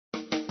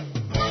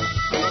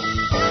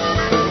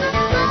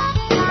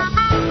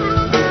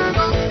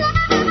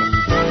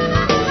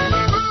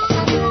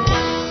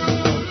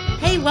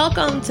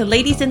welcome to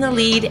Ladies in the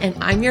Lead, and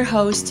I'm your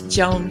host,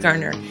 Joan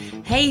Garner.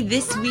 Hey,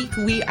 this week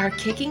we are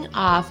kicking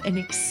off an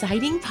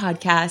exciting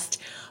podcast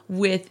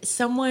with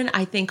someone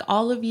I think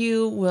all of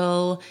you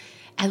will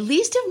at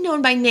least have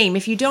known by name.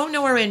 If you don't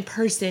know her in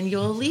person,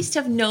 you'll at least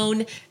have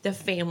known the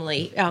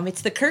family.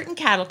 It's the Curtin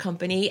Cattle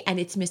Company, and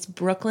it's Miss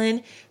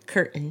Brooklyn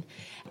Curtin,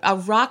 a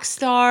rock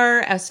star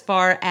as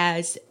far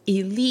as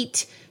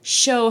elite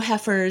show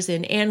heifers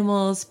and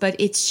animals, but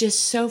it's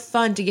just so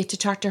fun to get to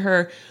talk to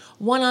her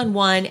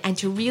one-on-one and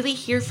to really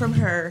hear from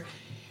her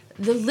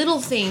the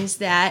little things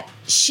that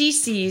she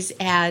sees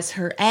as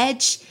her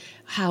edge,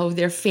 how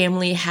their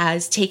family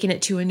has taken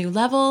it to a new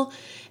level,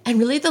 and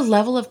really the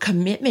level of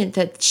commitment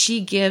that she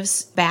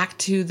gives back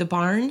to the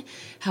barn,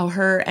 how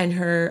her and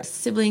her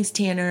siblings,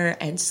 Tanner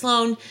and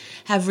Sloan,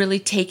 have really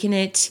taken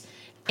it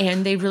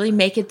and they really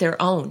make it their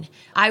own.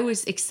 I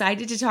was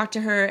excited to talk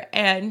to her,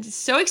 and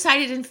so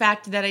excited, in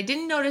fact, that I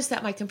didn't notice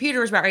that my computer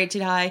was about ready to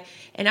die.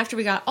 And after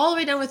we got all the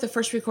way done with the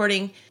first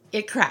recording,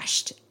 it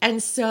crashed.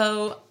 And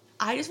so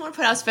I just want to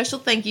put out a special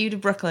thank you to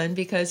Brooklyn,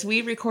 because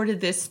we recorded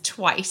this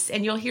twice,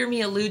 and you'll hear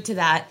me allude to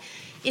that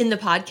in the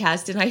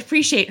podcast, and I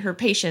appreciate her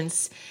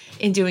patience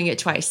in doing it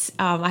twice.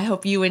 I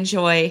hope you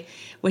enjoy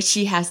what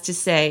she has to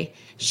say.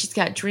 She's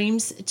got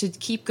dreams to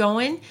keep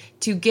going,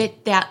 to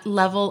get that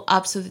level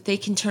up so that they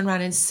can turn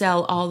around and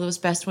sell all those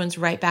best ones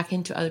right back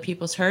into other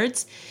people's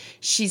herds.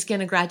 She's going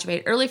to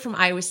graduate early from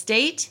Iowa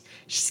State.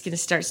 She's going to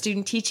start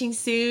student teaching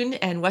soon,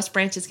 and West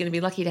Branch is going to be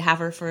lucky to have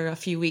her for a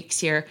few weeks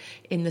here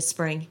in the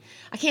spring.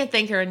 I can't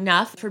thank her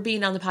enough for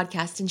being on the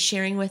podcast and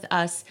sharing with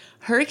us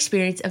her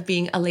experience of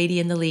being a lady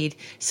in the lead.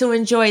 So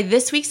enjoy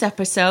this week's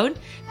episode,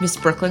 Miss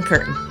Brooklyn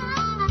Curtin.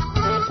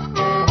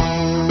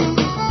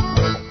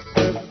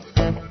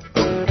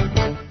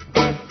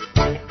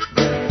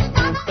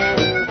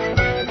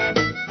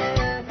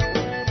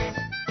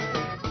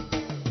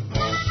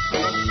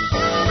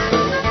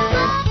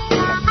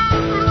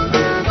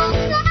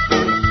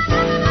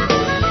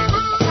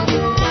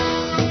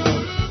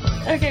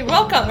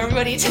 Welcome,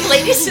 everybody, to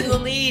Ladies in the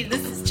Lead.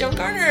 This is Joan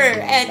Garner,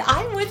 and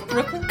I'm with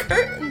Brooklyn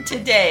Curtin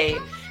today.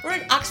 We're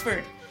in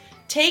Oxford.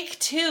 Take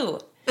two.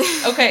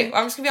 Okay,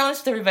 I'm just going to be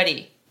honest with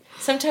everybody.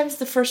 Sometimes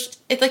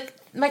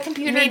my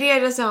computer... Media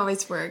doesn't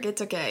always work.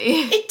 It's okay.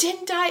 It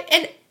didn't die,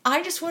 and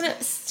I just want to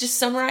just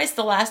summarize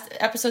the last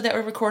episode that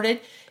we recorded.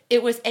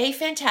 It was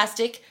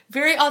fantastic,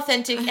 very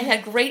authentic, and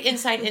had great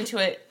insight into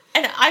it.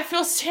 And I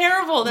feel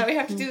terrible that we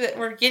have to do that.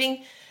 We're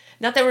getting...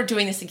 Not that we're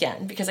doing this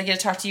again, because I get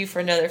to talk to you for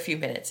another few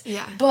minutes.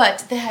 Yeah.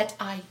 But that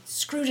I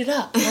screwed it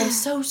up. And I'm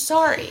so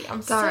sorry.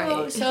 I'm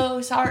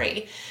so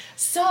sorry.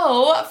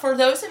 So, for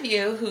those of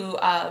you who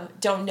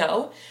don't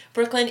know,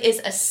 Brooklyn is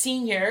a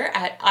senior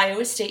at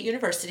Iowa State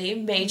University,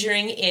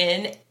 majoring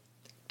in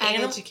Ag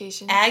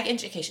education. Ag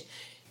education.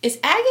 Is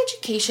ag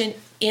education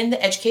in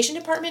the education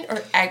department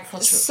or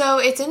agriculture? So,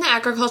 it's in the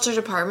agriculture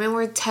department.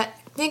 We're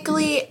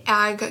technically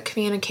ag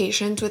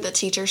communications with a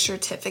teacher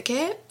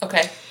certificate.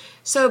 Okay.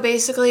 So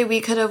basically, we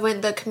could have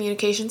went the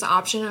communications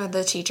option or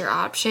the teacher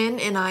option,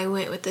 and I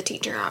went with the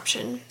teacher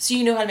option. So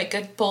you know how to make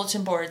good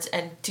bulletin boards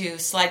and do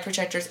slide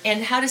projectors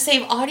and how to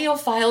save audio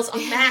files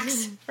on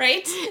Macs,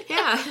 right?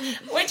 Yeah.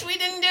 Which we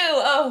didn't do.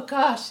 Oh,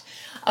 gosh.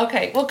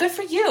 Okay, well, good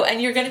for you.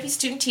 And you're going to be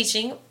student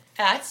teaching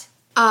at?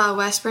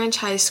 West Branch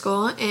High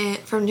School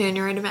from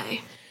January to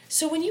May.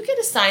 So when you get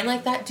assigned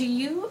like that,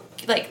 do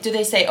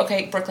they say,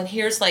 okay, Brooklyn,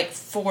 here's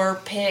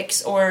 4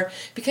 picks, or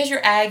because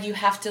you're ag, you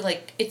have to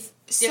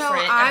it's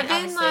different.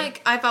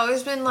 So I've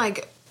always been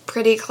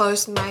pretty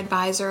close to my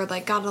advisor,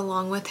 got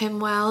along with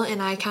him well,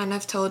 and I kind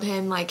of told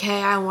him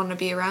hey, I want to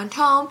be around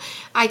home.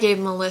 I gave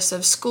him a list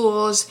of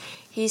schools.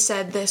 He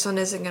said this one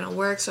isn't going to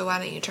work, so why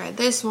don't you try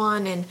this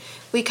one? And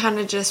we kind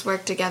of just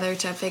worked together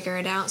to figure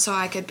it out so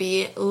I could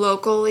be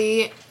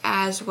locally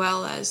as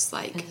well as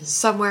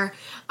somewhere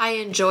I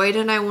enjoyed,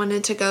 and I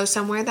wanted to go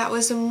somewhere that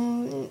was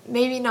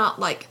maybe not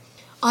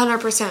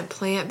 100%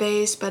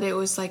 plant-based, but it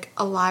was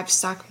a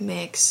livestock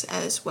mix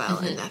as well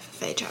in the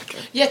FFA chapter.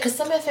 Yeah, because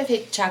some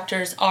FFA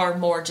chapters are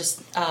more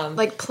just...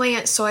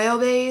 plant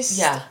soil-based.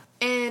 Yeah.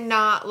 And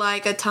not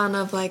a ton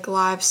of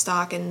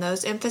livestock and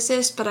those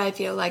emphasis, but I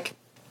feel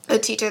a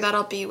teacher that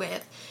I'll be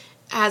with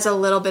has a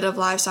little bit of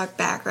livestock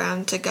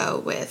background to go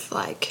with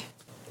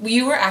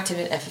You were active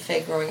in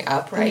FFA growing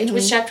up, right? Mm-hmm.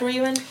 Which chapter were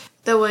you in?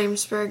 The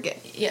Williamsburg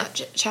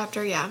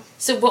chapter, yeah.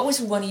 So what was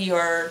one of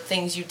your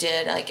things you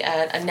did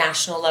at a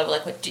national level,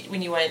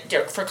 when you went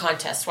for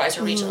contest-wise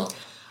or regional?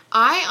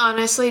 I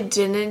honestly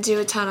didn't do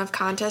a ton of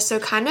contests, so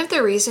kind of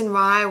the reason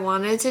why I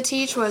wanted to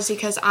teach was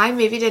because I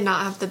maybe did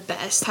not have the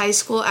best high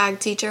school ag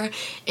teacher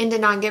and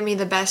did not give me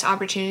the best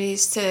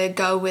opportunities to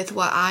go with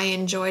what I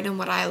enjoyed and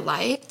what I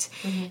liked.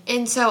 Mm-hmm.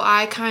 And so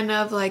I kind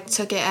of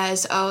took it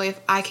as, if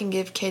I can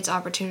give kids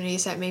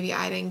opportunities that maybe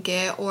I didn't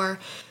get, or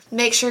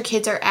make sure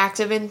kids are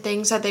active in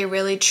things that they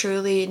really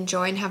truly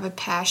enjoy and have a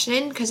passion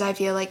in, because I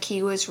feel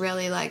he was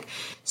really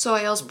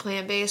soils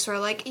plant-based, or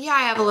I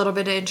have a little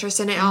bit of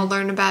interest in it, I'll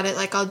learn about it,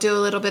 I'll do a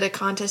little bit of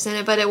contest in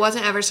it, but it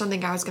wasn't ever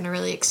something I was going to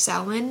really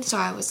excel in, so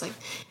I was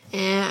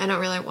I don't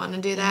really want to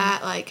do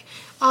that.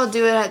 I'll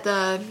do it at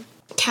the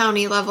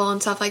county level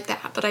and stuff like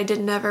that, but I did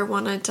never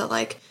wanted to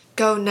like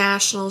go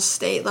national,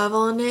 state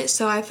level in it,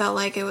 so I felt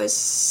like it was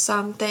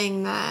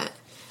something that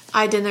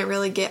I didn't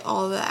really get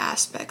all the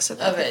aspects of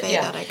FFA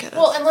that I could have.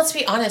 Well, and let's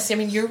be honest, I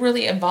mean, you're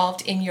really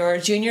involved in your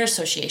junior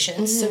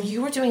associations, so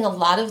you were doing a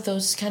lot of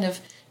those kind of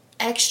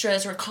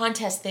extras or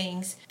contest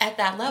things at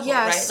that level,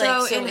 right?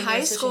 So in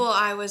high school,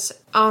 I was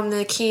on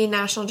the Key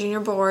National Junior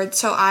Board,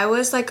 so I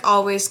was like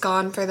always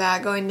gone for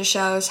that, going to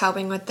shows,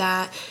 helping with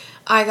that.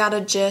 I got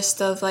a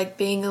gist of like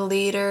being a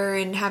leader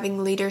and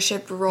having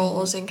leadership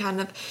roles and kind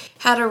of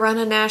how to run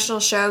a national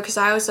show because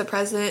I was the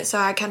president, so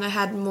I kind of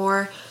had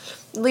more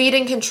lead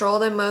and control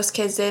than most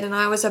kids did, and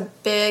I was a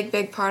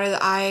big part of the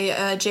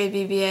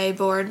JBBA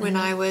board when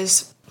I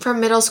was from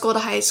middle school to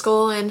high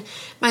school, and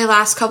my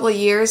last couple of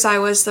years I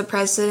was the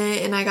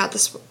president and I got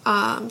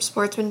the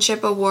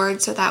sportsmanship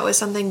award, so that was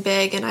something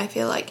big, and I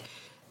feel like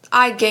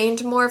I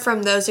gained more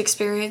from those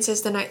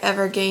experiences than I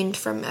ever gained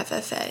from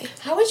FFA.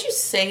 How would you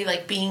say,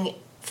 like,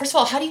 first of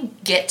all, how do you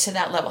get to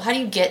that level? How do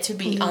you get to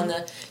be on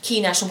the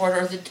Key National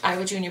Board or the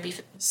Iowa Junior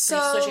Beef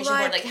Association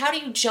Board? Like, how do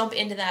you jump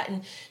into that?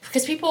 And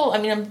because people, I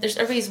mean,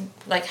 everybody's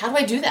like, how do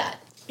I do that?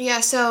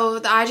 Yeah, so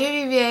the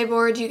IJBBA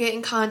board, you get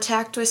in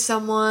contact with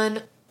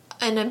someone,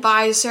 an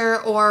advisor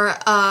or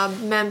a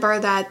member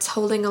that's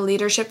holding a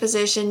leadership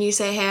position. You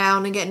say, hey, I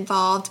want to get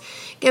involved.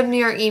 Give me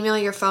your email,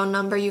 your phone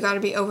number. You got to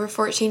be over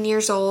 14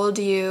 years old.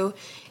 You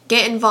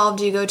get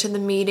involved. You go to the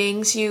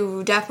meetings.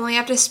 You definitely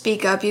have to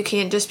speak up. You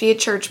can't just be a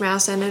church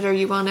mouse in it or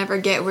you won't ever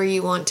get where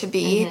you want to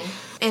be.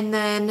 And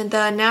then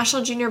the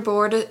National Junior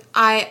Board,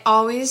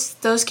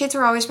 those kids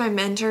were always my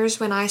mentors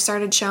when I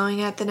started showing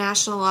at the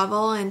national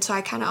level, and so I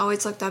kind of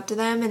always looked up to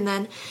them. And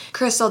then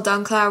Crystal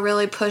Dunklow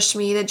really pushed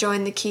me to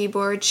join the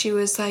keyboard. She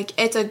was like,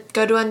 it's a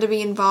good one to be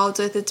involved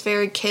with. It's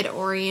very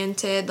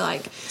kid-oriented.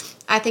 Like,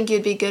 I think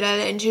you'd be good at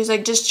it. And she was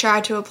like, just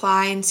try to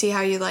apply and see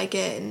how you like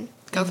it and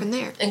go from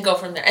there.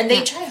 And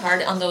they try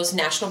hard on those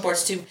national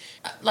boards to,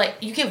 like,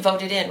 you get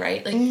voted in,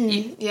 right? Like,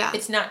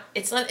 it's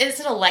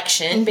an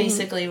election,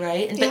 basically,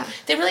 right? But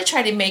they really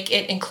try to make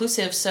it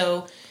inclusive,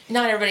 so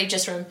not everybody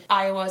just from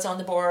Iowa is on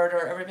the board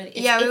or everybody.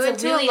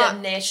 It's really a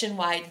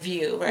nationwide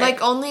view, right?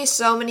 Like, only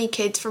so many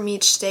kids from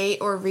each state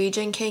or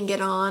region can get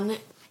on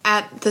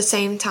at the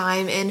same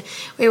time, and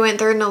we went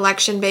through an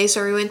election base,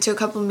 or we went to a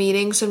couple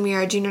meetings when we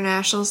were at junior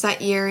nationals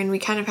that year, and we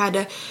kind of had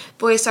to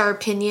voice our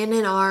opinion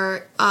and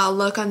our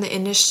look on the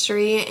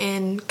industry,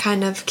 and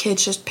kind of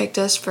kids just picked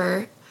us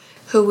for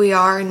who we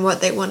are and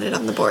what they wanted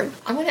on the board.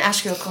 I'm going to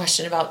ask you a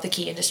question about the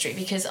key industry,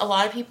 because a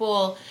lot of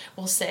people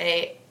will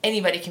say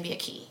anybody can be a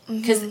key,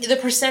 because the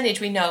percentage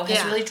we know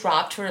has really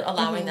dropped for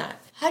allowing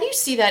that. How do you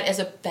see that as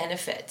a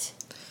benefit?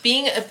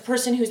 Being a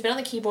person who's been on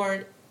the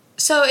keyboard.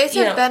 So it's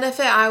a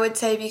benefit, I would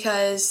say,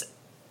 because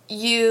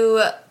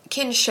you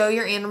can show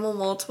your animal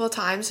multiple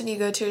times when you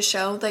go to a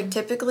show. Like,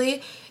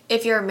 typically,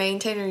 if you're a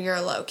maintainer, you're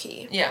a low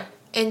key. Yeah.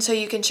 And so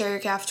you can show your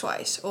calf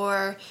twice.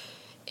 Or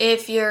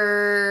if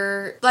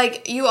you're,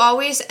 like, you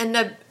always end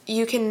up,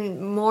 you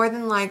can more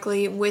than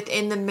likely,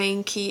 within the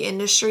main key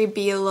industry,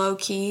 be a low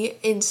key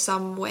in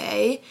some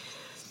way.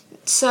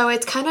 So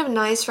it's kind of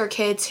nice for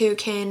kids who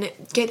can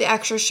get the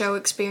extra show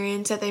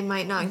experience that they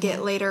might not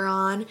get later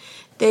on.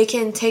 They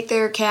can take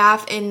their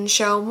calf and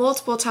show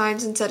multiple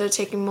times instead of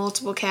taking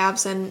multiple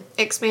calves and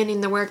expanding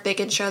the work. They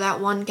can show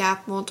that one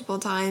calf multiple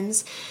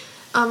times.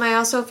 I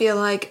also feel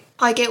like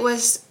it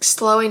was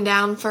slowing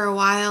down for a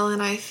while,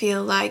 and I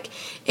feel like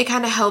it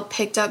kind of helped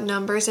pick up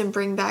numbers and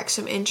bring back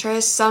some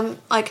interest. Some,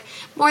 like,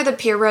 more the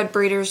purebred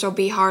breeders will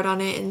be hard on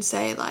it and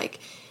say,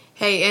 like,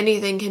 hey,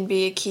 anything can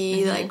be a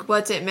key. Like,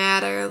 what's it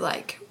matter?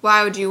 Like,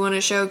 why would you want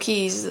to show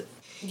keys?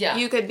 Yeah.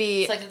 You could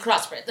be... It's like a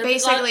crossbred.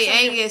 Basically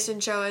Angus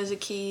and show as a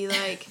key,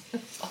 like...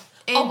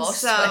 Almost,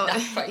 so, but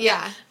not quite.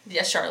 Yeah,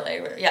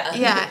 Charlotte, yeah.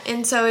 Yeah,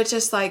 and so it's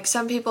just, like,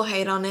 some people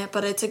hate on it,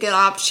 but it's a good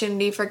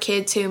opportunity for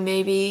kids who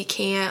maybe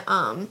can't,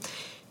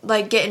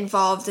 like, get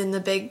involved in the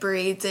big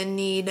breeds and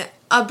need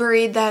a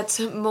breed that's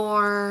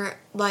more,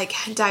 like,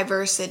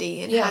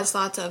 diversity and has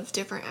lots of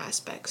different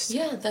aspects.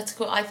 Yeah, that's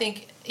cool. I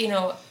think,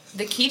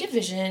 the key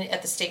division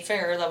at the state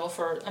fair level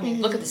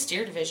look at the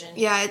steer division.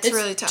 Yeah, it's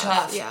really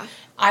tough. Yeah.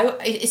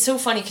 It's so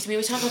funny because we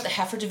always talk about the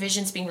heifer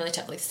divisions being really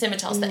tough, like the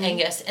Simmentals, the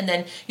Angus, and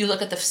then you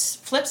look at the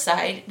flip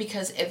side,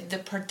 because of the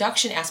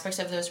production aspects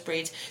of those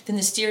breeds, then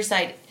the steer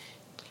side,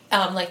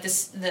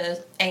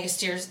 the Angus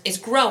steers is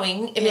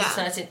growing.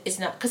 It's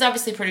not, because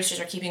obviously producers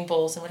are keeping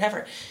bulls and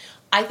whatever.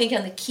 I think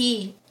on the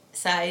key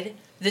side,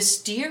 the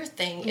steer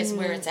thing is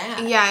where it's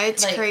at. Yeah,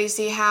 it's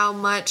crazy how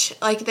much,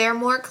 like, they're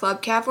more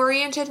club calf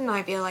oriented, and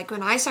I feel like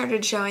when I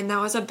started showing, that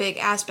was a big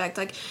aspect.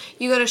 Like,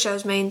 you go to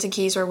shows, mains and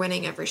keys were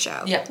winning every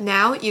show. Yeah.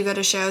 Now, you go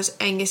to shows,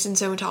 Angus and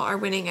Simmental are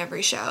winning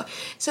every show.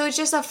 So it's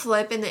just a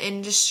flip in the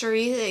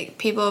industry. Like,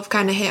 people have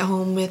kind of hit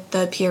home with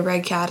the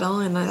purebred cattle,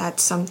 and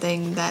that's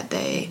something that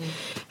they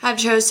have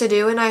chose to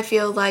do, and I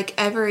feel like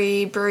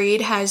every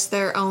breed has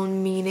their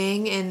own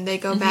meaning, and they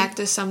go back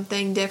to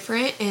something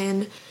different,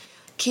 and...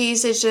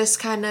 Keys is just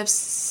kind of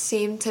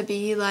seem to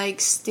be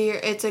like steer.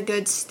 It's a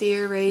good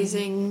steer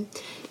raising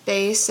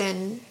base,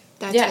 and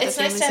that's yeah, what it's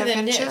the nice to have that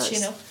families niche, chose. you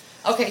know.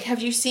 Okay,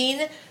 have you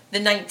seen the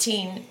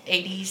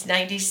 1980s,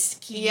 90s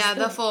keys? Yeah,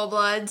 the full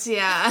bloods,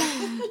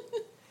 yeah.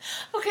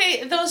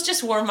 Okay, those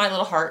just warm my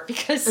little heart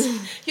because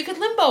you could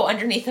limbo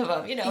underneath of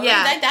them, you know.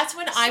 Yeah. That's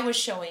when I was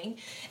showing.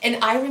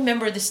 And I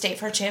remember the State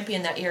Fair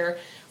champion that year,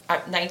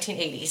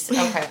 1980s.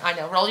 Okay, I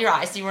know. Roll your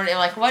eyes. You were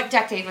like, what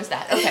decade was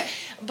that? Okay.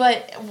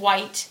 But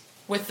white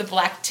with the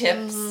black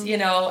tips, you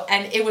know,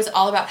 and it was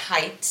all about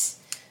height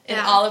and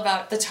all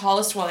about the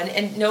tallest one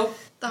and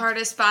the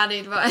hardest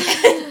bodied one.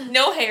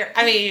 no hair.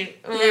 I mean,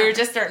 we were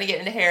just starting to get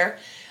into hair,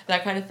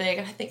 that kind of thing.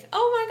 And I think,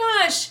 oh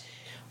my gosh,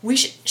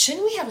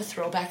 shouldn't we have a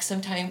throwback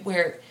sometime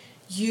where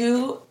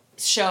you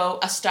show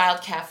a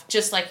styled calf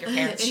just like your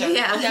parents showed?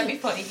 Yeah. Wouldn't that be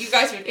funny? You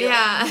guys would be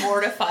like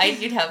mortified.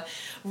 You'd have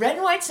red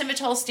and white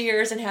Simmental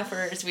steers and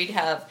heifers. We'd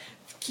have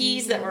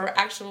keys that were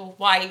actual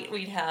white.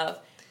 We'd have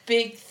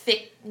big,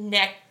 thick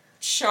neck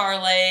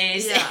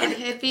Charolais. Yeah,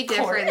 it'd be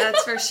different,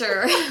 that's for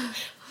sure.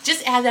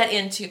 Just add that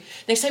into,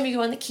 next time you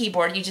go on the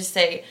keyboard, you just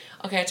say,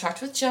 okay, I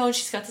talked with Joan,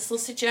 she's got this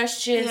little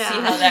suggestion, see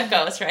how that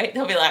goes, right?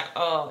 They'll be like,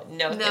 oh,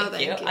 no, thank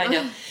you. I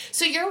know.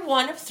 So you're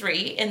one of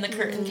three in the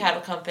Curtin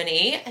Cattle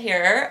Company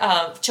here,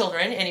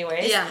 children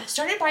anyways. Yeah.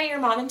 Started by your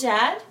mom and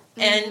dad,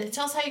 and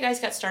tell us how you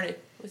guys got started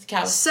with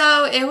cows.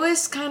 So it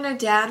was kind of,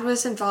 Dad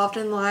was involved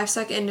in the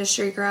livestock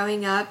industry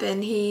growing up,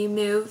 and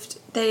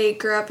they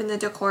grew up in the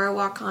Decorah,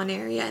 Waukon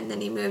area, and then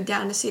he moved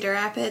down to Cedar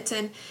Rapids,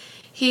 and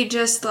he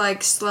just,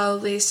 like,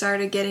 slowly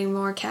started getting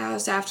more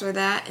cows after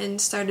that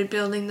and started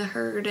building the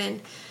herd.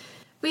 And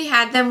we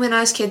had them when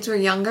us kids were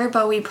younger,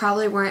 but we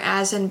probably weren't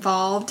as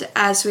involved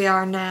as we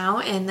are now.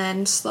 And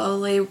then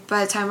slowly,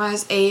 by the time I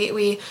was 8,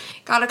 we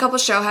got a couple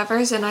show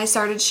heifers, and I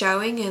started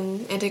showing,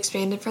 and it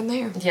expanded from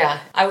there.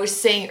 Yeah. I was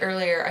saying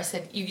earlier, I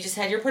said you just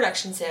had your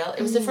production sale.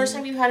 It was the first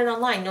time you had it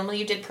online. Normally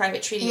you did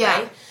private treaty,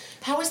 right?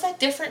 How was that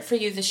different for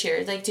you this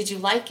year? Like, did you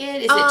like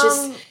it? Is it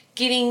just...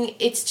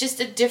 it's just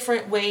a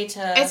different way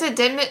to... It's a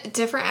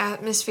different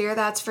atmosphere,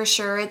 that's for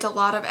sure. It's a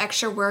lot of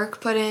extra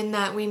work put in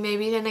that we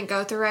maybe didn't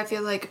go through. I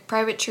feel like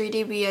private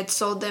treaty, we had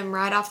sold them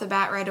right off the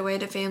bat, right away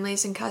to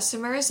families and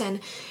customers, and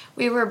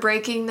we were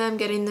breaking them,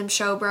 getting them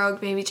show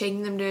broke, maybe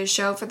taking them to a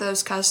show for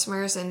those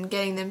customers and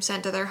getting them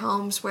sent to their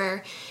homes,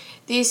 where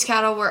these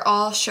cattle were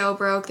all show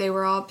broke. They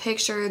were all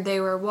pictured, they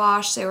were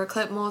washed, they were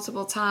clipped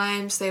multiple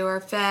times, they were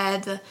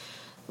fed.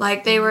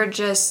 Like, they were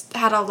just,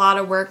 had a lot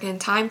of work and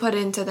time put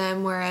into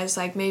them, whereas,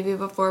 like, maybe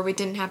before we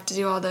didn't have to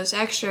do all those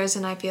extras,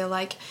 and I feel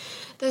like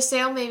the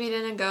sale maybe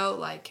didn't go,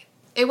 like,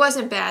 it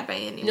wasn't bad by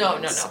any means.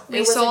 No.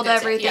 We sold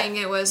everything,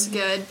 it was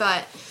good,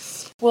 but...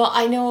 Well,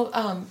 I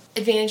know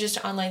advantages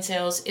to online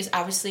sales is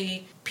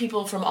obviously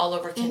people from all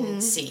over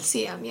can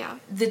see them, yeah.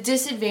 The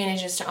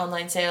disadvantages to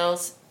online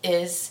sales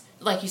is...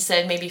 like you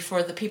said, maybe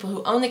for the people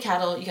who own the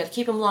cattle, you got to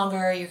keep them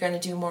longer, you're going to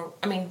do more.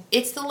 I mean,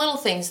 it's the little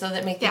things, though,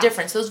 that make the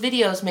difference. Those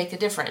videos make a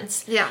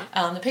difference. Yeah.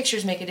 The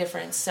pictures make a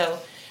difference. So,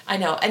 I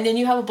know. And then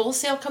you have a bull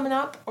sale coming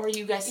up, or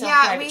you guys sell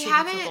private treaty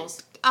for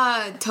bulls? We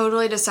haven't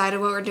totally decided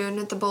what we're doing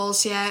at the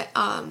bulls yet.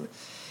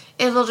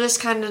 It'll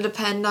just kind of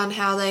depend on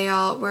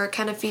how we're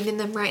kind of feeding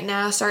them right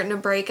now, starting to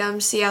break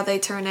them, see how they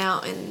turn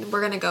out, and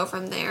we're going to go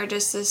from there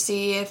just to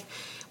see if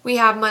we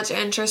have much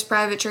interest.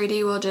 Private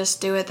treaty, we'll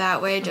just do it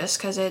that way just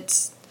because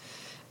it's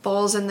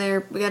bulls, and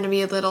they're going to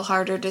be a little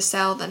harder to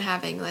sell than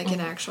having, like, an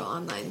actual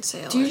online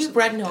sale. Do you do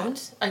bred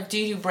nones? Like, do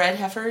you do bred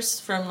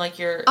heifers from, like,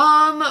 your...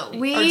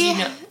 We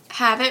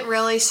haven't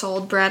really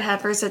sold bred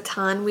heifers a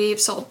ton. We've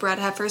sold bred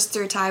heifers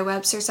through Ty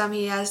Webster some.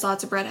 He has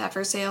lots of bred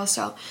heifer sales,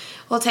 so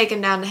we'll take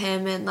them down to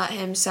him and let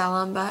him sell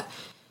them, but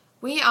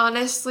we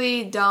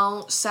honestly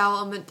don't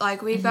sell them.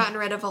 Like, we've gotten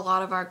rid of a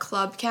lot of our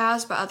club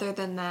cows, but other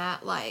than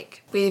that,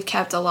 like, we've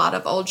kept a lot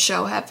of old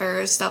show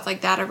heifers, stuff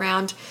like that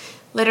around.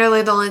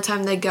 Literally, the only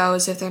time they go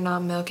is if they're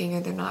not milking or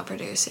they're not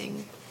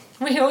producing.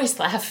 We always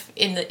laugh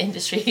in the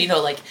industry, you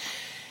know, like,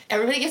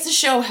 everybody gets a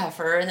show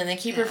heifer, and then they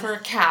keep her for a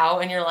cow,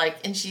 and you're like,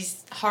 and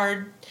she's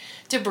hard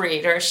to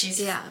breed, or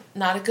she's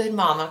not a good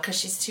mama because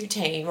she's too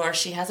tame, or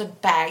she has a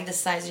bag the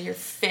size of your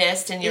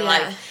fist, and you're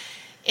like,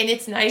 and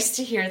it's nice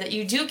to hear that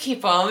you do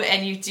keep them,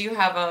 and you do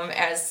have them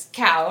as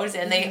cows,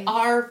 and they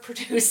are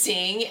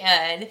producing.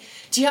 And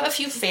do you have a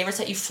few favorites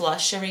that you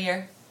flush every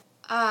year?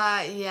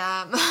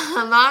 Yeah.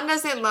 Mom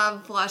doesn't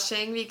love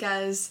flushing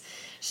because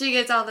she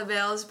gets all the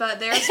bills, but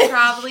there's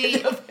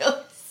probably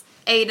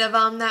 8 of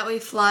them that we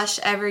flush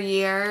every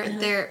year.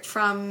 They're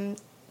from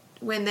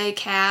when they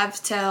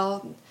calve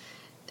till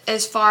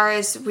as far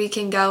as we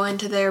can go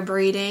into their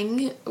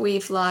breeding. We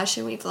flush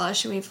and we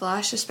flush and we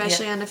flush,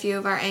 especially on a few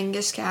of our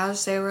Angus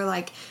cows. They were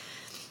like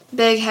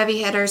big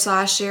heavy hitters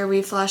last year.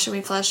 We flush and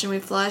we flush and we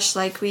flush.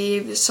 Like,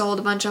 we sold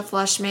a bunch of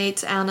flush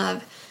mates out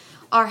of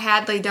our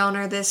Hadley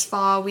donor this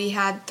fall. We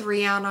had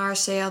 3 on our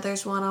sale.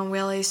 There's 1 on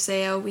Willie's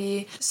sale.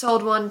 We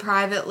sold 1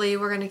 privately.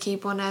 We're going to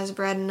keep 1 as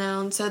bred and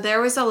owned. So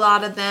there was a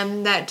lot of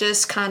them that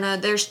just kind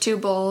of, there's 2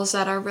 bulls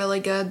that are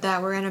really good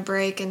that we're going to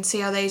break and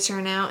see how they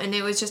turn out. And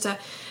it was just a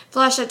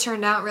flush it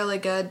turned out really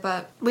good,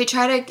 but we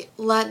try to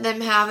let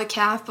them have a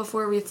calf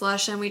before we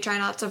flush them. We try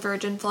not to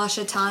virgin flush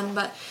a ton,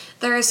 but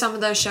there are some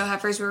of those show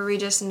heifers where we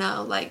just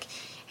know, like,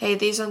 hey,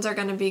 these ones are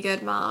going to be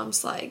good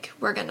moms. Like,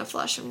 we're going to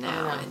flush them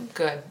now.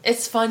 Good.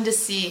 It's fun to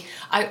see.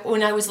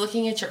 When I was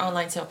looking at your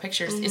online sale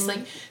pictures, it's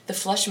like the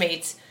flush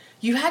mates.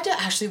 You had to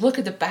actually look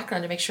at the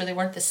background to make sure they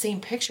weren't the same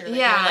picture. Like,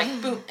 yeah.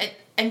 Like, boom.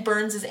 And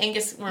Burns'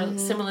 Angus were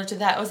similar to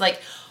that. I was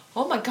like,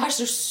 oh my gosh,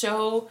 they're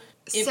so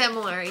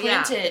similar,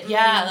 printed.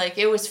 Yeah, like,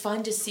 it was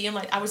fun to see them.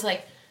 Like, I was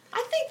like,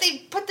 I think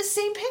they put the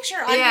same picture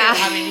on here.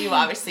 I mean, you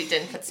obviously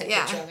didn't put the same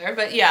picture on there,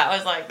 but yeah, I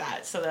was like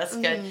that. So that's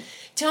good.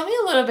 Tell me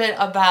a little bit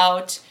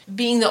about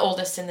being the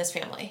oldest in this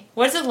family.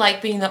 What is it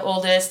like being the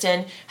oldest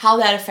and how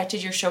that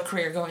affected your show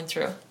career going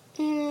through?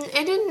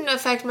 It didn't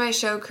affect my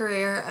show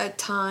career a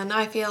ton.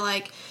 I feel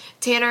like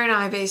Tanner and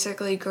I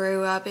basically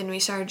grew up and we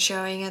started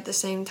showing at the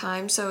same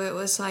time, so it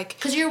was like...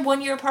 Because you're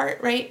 1 year apart,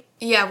 right?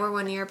 Yeah, we're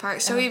 1 year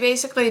apart. So we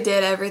basically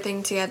did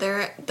everything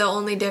together. The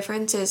only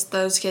difference is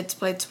those kids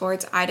played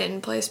sports. I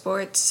didn't play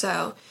sports,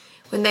 so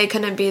when they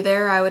couldn't be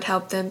there, I would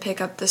help them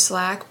pick up the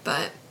slack,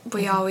 but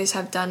we always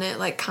have done it,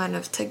 like, kind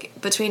of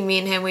between me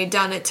and him, we've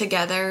done it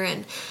together,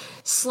 and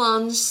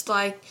Sloan's,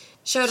 like,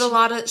 showed a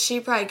lot of... She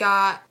probably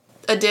got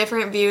a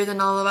different view than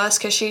all of us,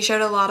 because she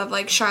showed a lot of,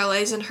 like,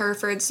 Charleys and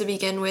Herefords to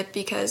begin with,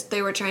 because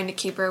they were trying to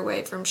keep her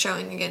away from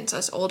showing against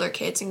us older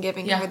kids and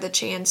giving her the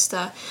chance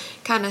to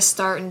kind of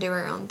start and do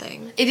her own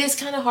thing. It is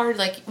kind of hard,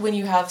 like, when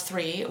you have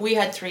three. We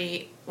had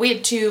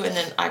two, and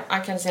then I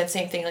kind of said the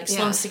same thing. Like,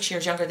 Sloan's 6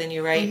 years younger than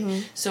you,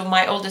 right? So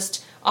my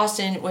oldest,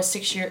 Austin, was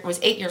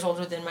 8 years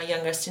older than my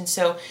youngest, and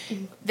so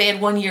they had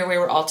 1 year we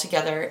were all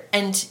together.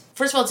 And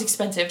first of all, it's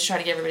expensive to try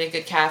to give everybody a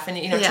good calf, and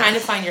trying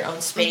to find your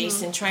own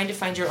space and trying to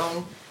find your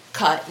own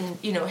cut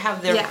and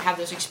have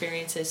those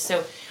experiences.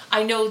 So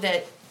I know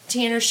that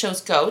Tanner shows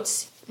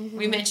goats.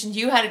 We mentioned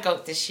you had a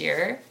goat this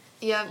year.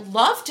 Yeah,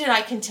 loved it.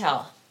 I can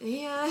tell.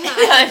 Yeah,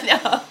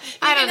 no.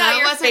 I don't know.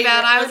 It wasn't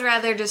bad. I would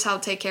rather just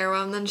help take care of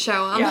them than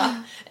show them.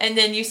 Yeah, and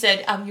then you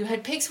said you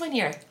had pigs 1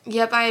 year.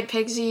 Yep, I had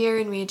pigs a year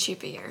and we had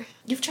sheep a year.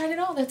 You've tried it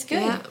all. That's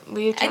good. Yeah,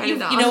 we've tried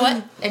it all. You know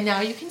what? And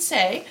now you can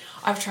say,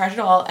 I've tried it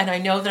all, and I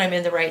know that I'm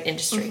in the right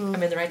industry.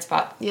 I'm in the right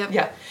spot. Yep.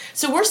 Yeah.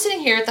 So we're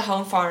sitting here at the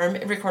home farm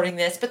recording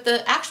this, but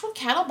the actual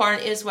cattle barn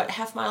is, what,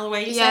 half mile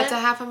away, you said? Yeah, it's a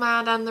half a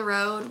mile down the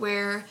road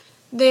where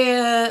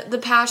the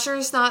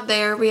pasture's not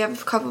there. We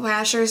have a couple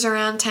pastures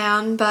around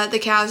town, but the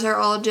cows are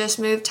all just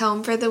moved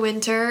home for the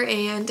winter,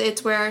 and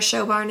it's where our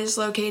show barn is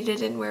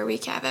located and where we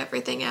calve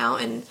everything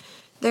out, and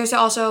there's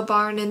also a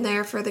barn in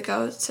there for the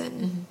goats.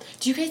 And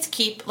do you guys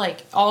keep,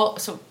 like,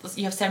 so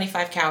you have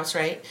 75 cows,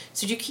 right?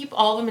 So do you keep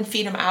all of them and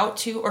feed them out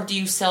too, or do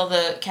you sell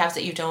the calves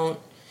that you don't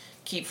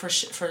keep for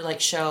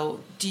show?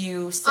 Do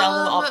you sell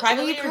them all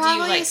privately, or do you,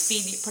 like,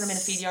 put them in a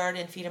feed yard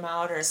and feed them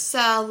out, or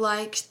sell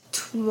like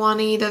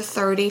 20 to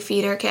 30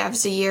 feeder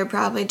calves a year,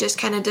 probably, just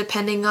kind of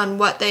depending on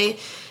what they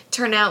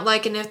turn out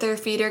like, and if they're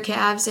feeder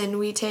calves, and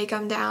we take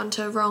them down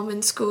to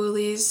Roman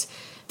Schoolies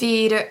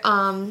feeder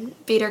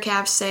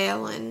calf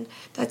sale, and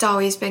that's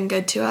always been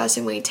good to us,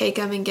 and we take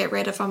them and get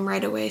rid of them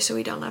right away so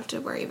we don't have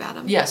to worry about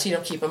them. Yeah, so you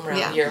don't keep them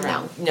around year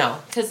round. No,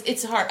 because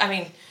it's hard. I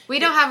mean, we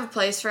don't have a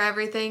place for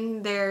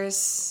everything.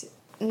 There's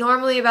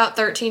normally about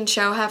 13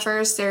 show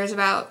heifers. There's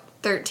about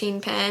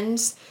 13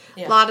 pens.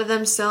 Yeah. A lot of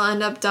them still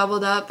end up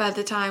doubled up by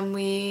the time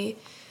we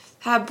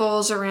have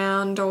bulls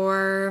around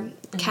or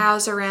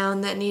cows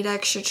around that need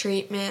extra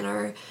treatment,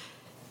 or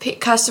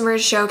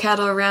customers show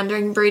cattle around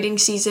during breeding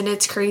season.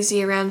 It's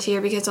crazy around here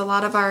because a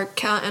lot of our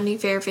county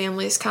fair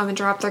families come and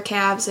drop their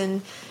calves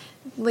and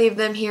leave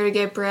them here to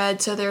get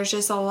bred. So there's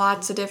just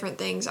lots of different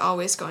things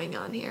always going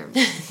on here.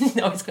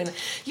 Always going on.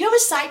 You have a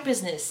side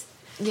business.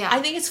 Yeah.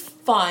 I think it's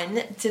fun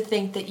to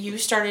think that you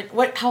started...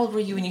 How old were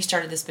you when you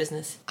started this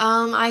business?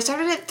 I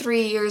started it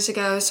 3 years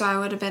ago, so I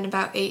would have been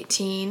about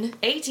 18.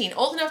 18.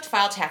 Old enough to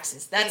file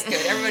taxes. That's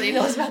good. Everybody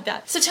knows about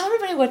that. So tell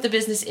everybody what the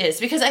business is,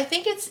 because I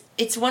think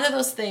it's one of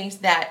those things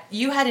that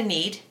you had a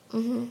need,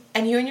 and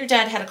you and your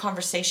dad had a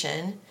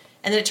conversation,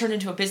 and then it turned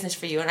into a business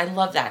for you, and I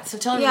love that. So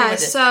tell everybody what it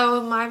is. Yeah,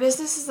 so my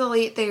business is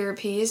Elite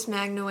Therapies,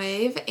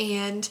 MagnaWave,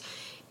 and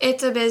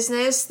it's a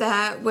business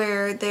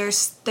where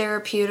there's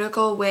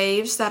therapeutical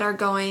waves that are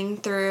going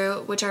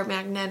through, which are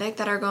magnetic,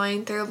 that are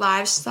going through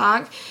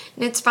livestock.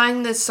 And it's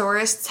finding the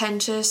sorus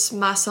tensus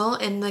muscle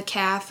in the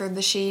calf or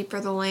the sheep or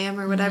the lamb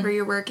or whatever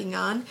you're working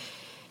on.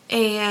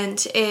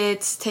 And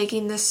it's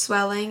taking the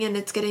swelling and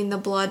it's getting the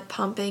blood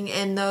pumping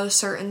in those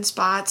certain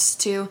spots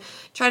to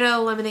try to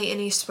eliminate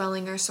any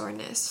swelling or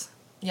soreness.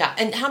 Yeah,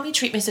 and how many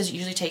treatments does it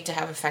usually take to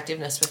have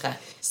effectiveness with that?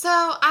 So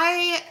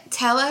I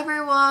tell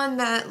everyone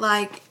that,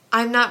 like,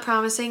 I'm not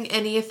promising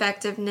any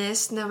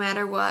effectiveness no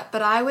matter what,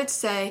 but I would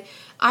say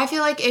I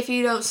feel like if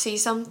you don't see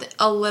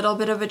a little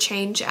bit of a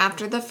change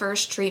after the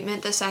first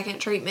treatment, the second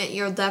treatment,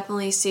 you'll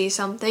definitely see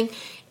something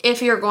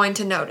if you're going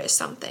to notice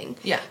something.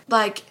 Yeah.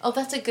 Like, oh,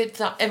 that's a good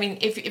thought. I mean,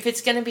 if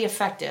it's going to be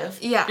effective,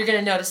 yeah, you're going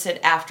to notice it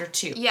after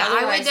 2. Yeah,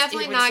 otherwise, I would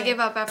definitely not give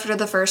up after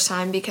the first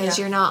time because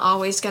you're not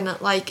always going to,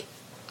 like,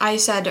 I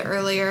said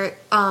earlier,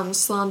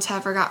 Sloane's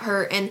heifer got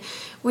hurt, and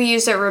we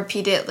used it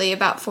repeatedly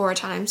about 4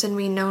 times, and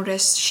we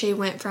noticed she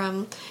went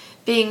from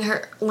being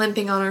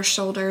limping on her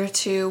shoulder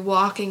to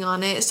walking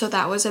on it, so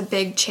that was a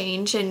big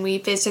change, and we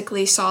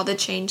physically saw the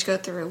change go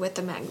through with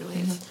the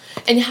MagnaWave. Mm-hmm.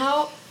 And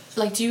how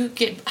do you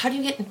get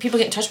people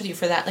get in touch with you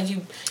for that? Like,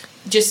 you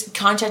just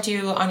contact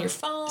you on your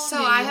phone?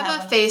 So I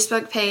have a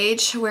Facebook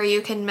page where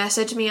you can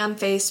message me on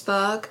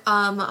Facebook.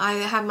 I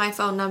have my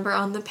phone number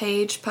on the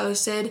page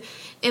posted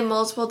in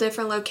multiple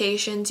different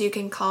locations. You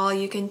can call,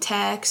 you can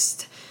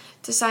text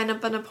to sign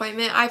up an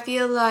appointment. I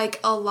feel like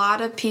a lot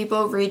of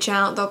people reach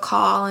out, they'll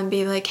call and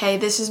be like, hey,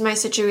 this is my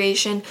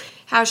situation.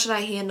 How should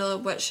I handle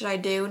it? What should I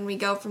do? And we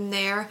go from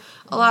there.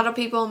 A lot of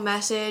people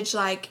message,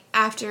 like,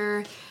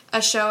 after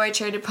a show, I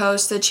try to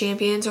post the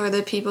champions or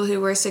the people who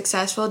were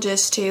successful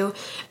just to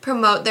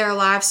promote their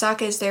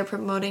livestock as they're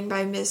promoting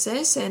my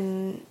business.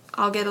 And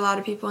I'll get a lot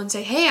of people and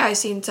say, hey, I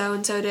seen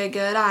so-and-so did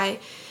good. I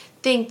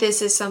think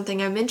this is something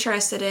I'm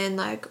interested in.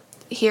 Like,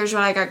 here's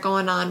what I got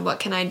going on. What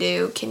can I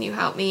do? Can you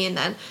help me? And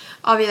then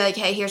I'll be like,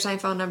 hey, here's my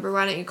phone number.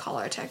 Why don't you call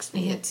or text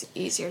me? Mm-hmm. It's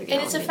easier to get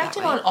And it's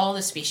effective on all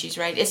the species,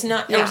 right? It's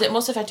not, or is it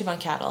most effective on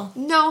cattle?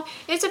 No,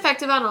 it's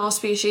effective on all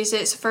species.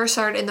 It's first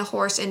started in the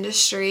horse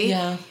industry.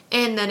 Yeah.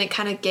 And then it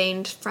kind of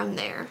gained from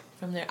there.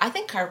 I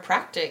think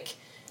chiropractic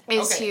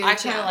is huge. I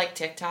kind of like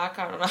TikTok.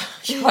 I don't know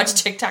if you watch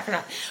TikTok or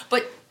not.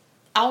 But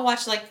I'll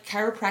watch, like,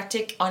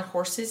 chiropractic on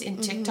horses in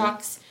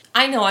TikToks.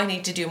 I know I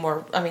need to do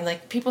more. I mean,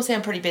 like, people say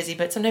I'm pretty busy,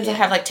 but sometimes I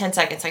have, like, 10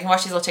 seconds. I can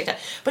watch these little TikToks.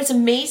 But it's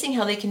amazing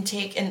how they can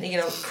take and,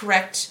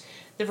 correct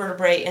the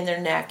vertebrae in their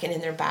neck and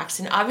in their backs.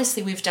 And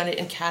obviously we've done it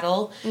in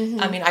cattle. Mm-hmm.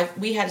 I mean,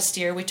 we had a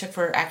steer we took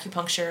for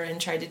acupuncture and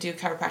tried to do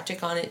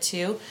chiropractic on it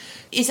too.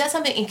 Is that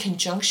something in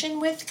conjunction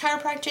with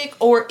chiropractic,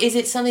 or is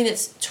it something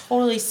that's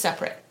totally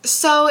separate?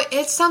 So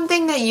it's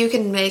something that you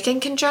can make in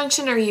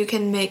conjunction or you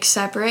can make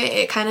separate.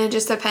 It kind of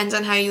just depends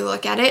on how you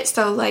look at it.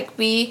 So, like,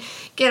 we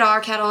get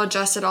our cattle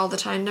adjusted all the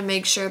time to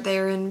make sure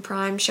they're in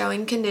prime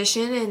showing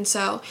condition. And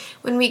so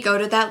when we go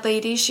to that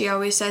lady, she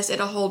always says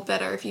it'll hold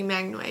better if you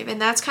MagnaWave.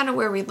 And that's kind of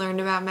where we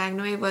learned about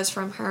MagnaWave, was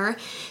from her.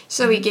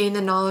 So we gained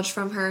the knowledge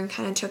from her and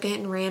kind of took it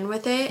and ran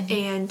with it. Mm-hmm.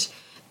 And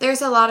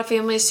there's a lot of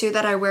families too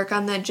that I work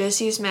on that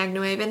just use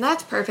MagnaWave, and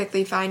that's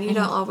perfectly fine. You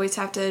don't always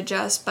have to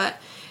adjust, but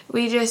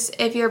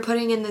if you're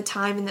putting in the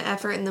time and the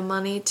effort and the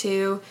money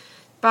to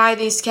buy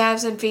these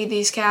calves and feed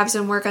these calves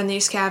and work on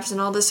these calves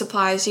and all the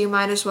supplies, you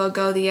might as well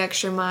go the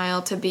extra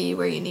mile to be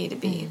where you need to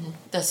be. Mm-hmm.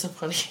 That's so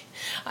funny.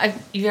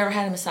 You ever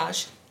had a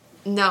massage?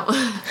 No.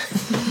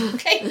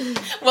 Okay.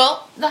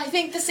 Well, I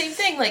think the same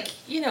thing. Like,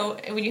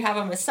 when you have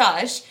a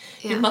massage,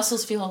 your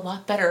muscles feel a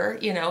lot better,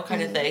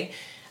 kind of thing.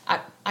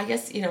 I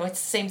guess, it's the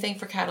same thing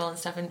for cattle and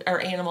stuff,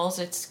 or animals.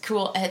 It's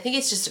cool. I think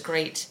it's just a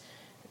great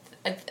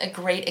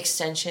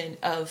extension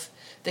of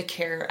the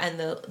care and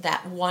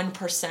that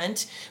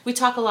 1%. We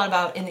talk a lot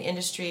about in the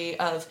industry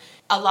of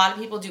a lot of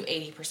people do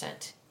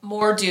 80%.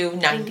 More do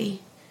 90%.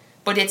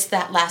 But it's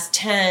that last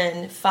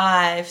 10,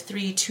 5,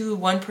 3, 2,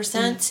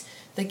 1%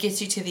 that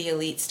gets you to the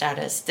elite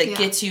status, that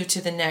gets you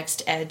to the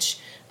next edge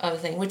of the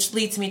thing, which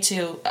leads me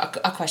to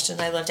a question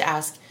I love to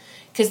ask.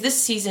 Because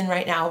this season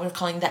right now, we're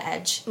calling the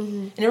edge.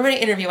 Mm-hmm. And every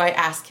interview I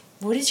ask,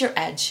 what is your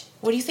edge?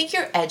 What do you think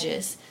your edge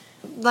is?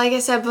 Like I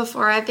said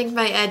before, I think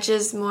my edge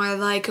is more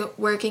like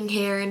working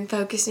hair and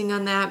focusing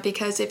on that,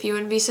 because if you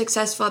want to be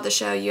successful at the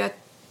show, you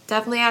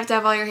definitely have to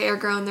have all your hair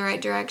grow in the right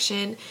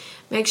direction.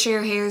 Make sure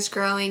your hair is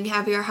growing,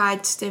 have your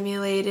hide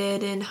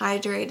stimulated and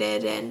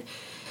hydrated, and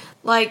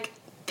like,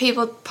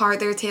 people part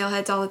their tail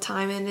heads all the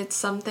time, and it's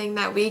something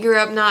that we grew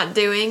up not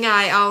doing.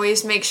 I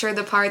always make sure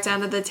the part's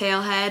down to the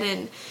tail head,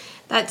 and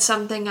that's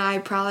something I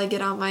probably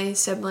get on my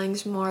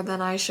siblings more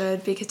than I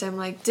should, because I'm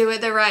like, do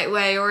it the right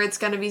way or it's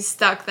going to be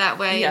stuck that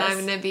way and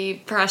I'm going to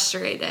be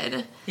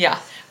frustrated. Yeah.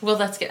 Well,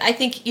 that's good. I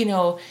think,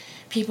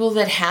 people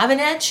that have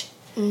an edge,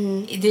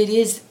 it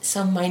is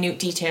some minute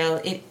detail.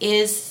 It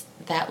is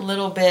that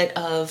little bit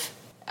of,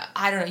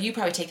 I don't know, you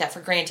probably take that for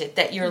granted,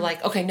 that you're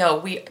like, okay,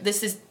 no,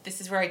 this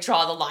is where I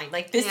draw the line.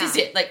 Like, this is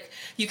it. Like,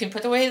 you can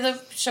put away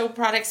the show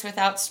products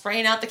without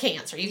spraying out the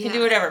cans, or you can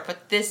do whatever,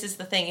 but this is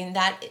the thing. And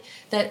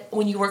that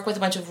when you work with a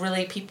bunch of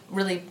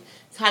really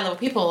high-level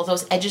people,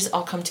 those edges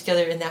all come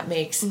together, and that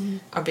makes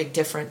a big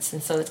difference.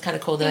 And so it's kind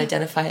of cool to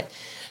identify it.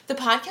 The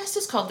podcast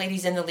is called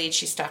Ladies in the Lead,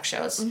 She Stock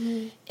Shows.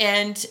 Mm-hmm.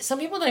 And some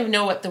people don't even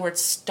know what the word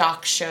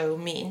stock show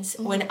means.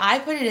 Mm-hmm. When I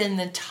put it in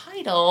the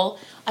title,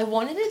 I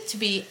wanted it to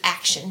be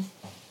action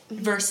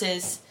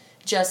versus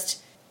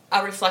just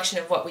a reflection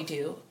of what we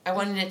do. I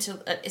wanted it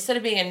to, instead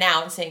of being a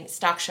noun, saying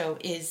stock show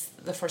is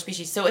the 4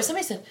 species. So if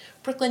somebody said,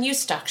 Brooklyn, you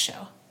stock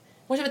show,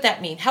 what would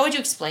that mean? How would you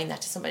explain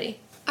that to somebody?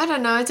 I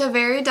don't know. It's a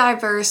very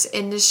diverse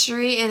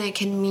industry, and it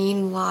can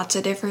mean lots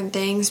of different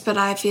things, but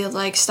I feel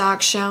like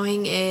stock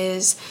showing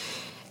is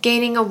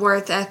gaining a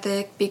worth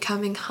ethic,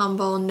 becoming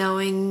humble,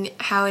 knowing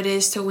how it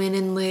is to win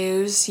and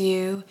lose.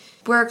 You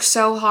work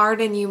so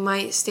hard and you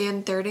might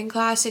stand third in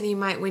class and you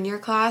might win your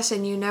class,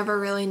 and you never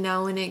really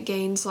know, and it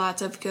gains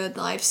lots of good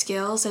life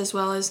skills, as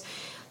well as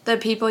the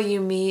people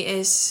you meet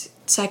is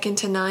second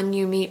to none.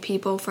 You meet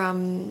people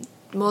from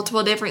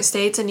multiple different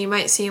states, and you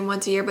might see them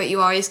once a year, but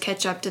you always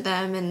catch up to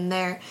them, and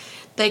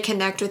they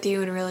connect with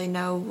you and really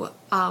know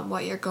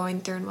what you're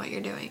going through and what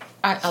you're doing.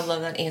 I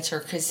love that answer,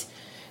 because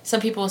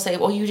some people will say,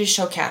 well, you just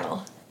show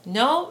cattle.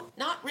 No,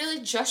 not really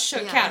just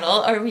show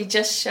cattle, or we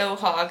just show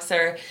hogs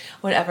or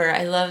whatever.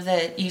 I love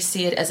that you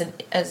see it as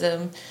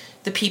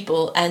the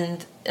people,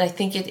 and I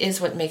think it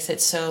is what makes it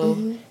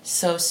so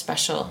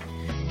special.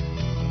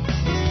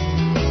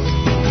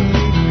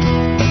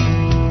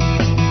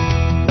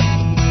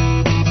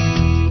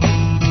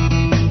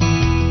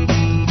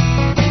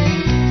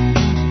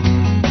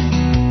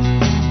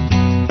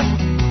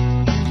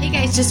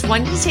 Just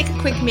wanted to take a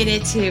quick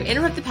minute to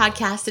interrupt the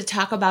podcast to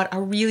talk about a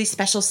really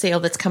special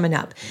sale that's coming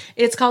up.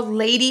 It's called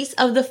Ladies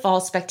of the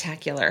Fall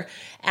Spectacular.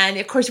 And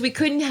of course, we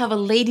couldn't have a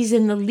Ladies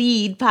in the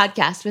Lead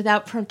podcast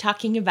without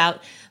talking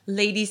about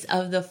Ladies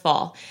of the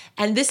Fall.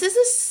 And this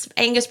is a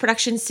Angus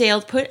production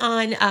sale put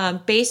on,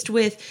 based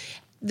with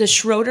the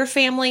Schroeder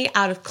family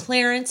out of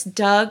Clarence.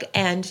 Doug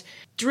and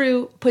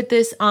Drew put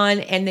this on,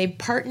 and they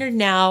partnered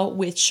now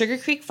with Sugar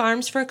Creek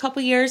Farms for a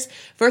couple years,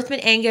 Verthman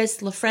Angus,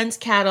 LaFrenz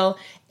Cattle,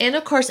 and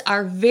of course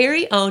our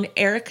very own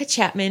Erica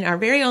Chapman, our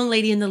very own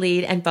Lady in the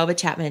Lead, and Bubba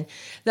Chapman.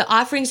 The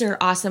offerings are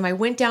awesome. I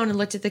went down and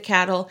looked at the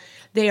cattle.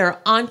 They are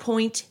on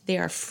point. They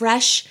are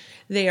fresh.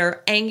 They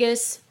are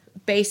Angus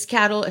based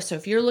cattle. So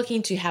if you're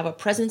looking to have a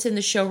presence in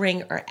the show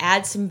ring or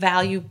add some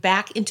value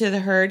back into the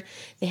herd,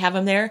 they have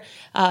them there.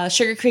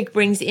 Sugar Creek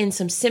brings in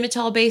some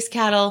Simmental based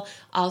cattle.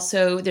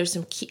 Also, there's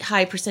some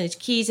high percentage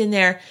keys in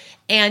there.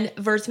 And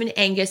Verthman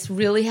Angus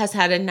really has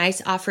had a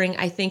nice offering,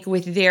 I think,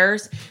 with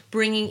theirs,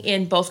 bringing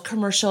in both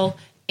commercial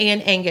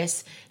and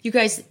Angus. You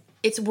guys,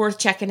 it's worth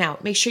checking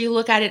out. Make sure you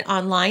look at it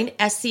online,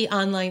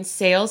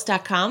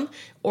 sconlinesales.com,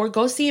 or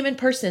go see them in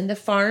person. The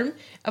farm,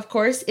 of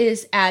course,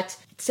 is at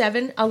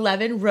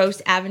 711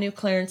 Rose Avenue,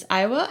 Clarence,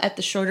 Iowa, at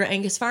the Schroeder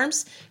Angus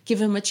Farms. Give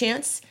them a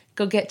chance.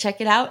 Go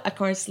check it out. Of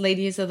course,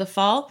 Ladies of the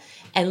Fall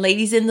and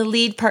Ladies in the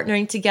Lead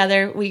partnering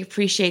together. We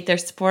appreciate their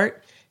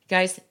support.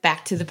 Guys,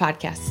 back to the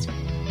podcast.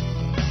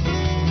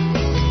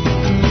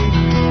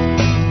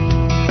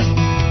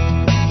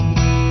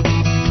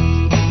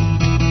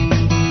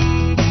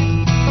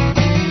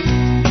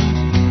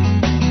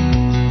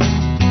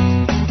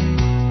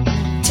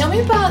 Tell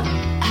me about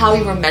how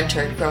you were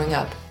mentored growing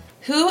up.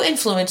 Who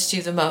influenced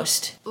you the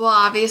most? Well,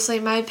 obviously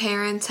my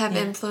parents have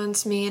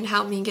influenced me and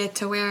helped me get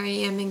to where I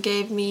am and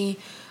gave me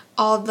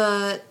all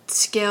the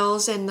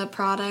skills and the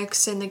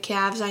products and the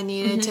calves I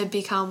needed to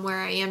become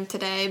where I am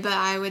today. But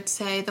I would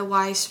say the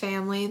Weiss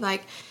family,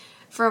 like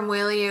from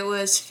Willie, it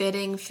was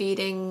fitting,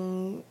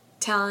 feeding,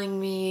 telling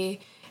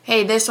me,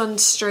 hey, this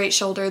one's straight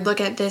shouldered, look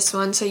at this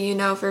one so you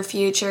know for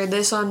future.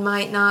 This one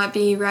might not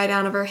be right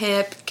out of her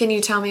hip. Can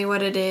you tell me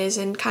what it is?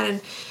 And kind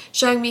of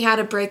showing me how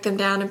to break them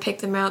down and pick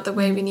them out the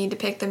way we need to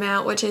pick them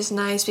out, which is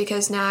nice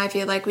because now I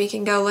feel like we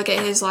can go look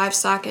at his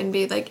livestock and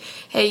be like,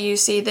 hey, you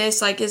see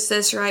this? Like, is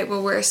this right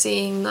what we're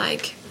seeing?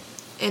 Like,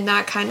 and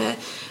that kind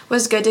of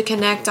was good to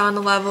connect on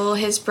a level.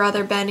 His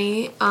brother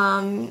Benny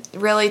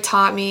really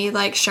taught me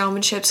like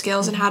showmanship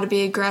skills and how to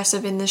be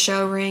aggressive in the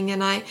show ring,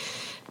 and I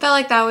felt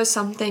like that was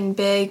something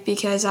big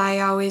because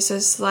I always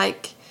was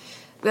like,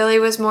 Billy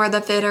was more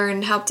the fitter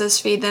and helped us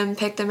feed them,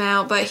 pick them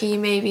out, but he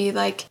maybe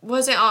like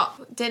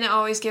didn't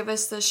always give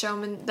us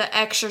the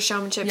extra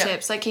showmanship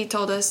tips. Like he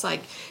told us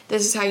like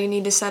this is how you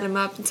need to set them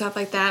up and stuff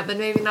like that, but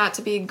maybe not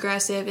to be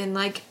aggressive and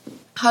like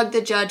hug the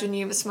judge when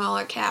you have a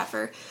smaller calf,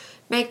 or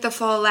make the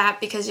full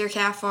lap because your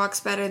calf walks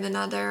better than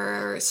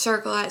other, or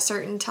circle at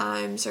certain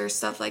times or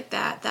stuff like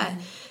that. That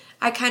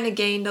I kind of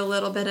gained a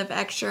little bit of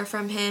extra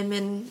from him.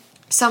 And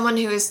someone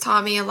who has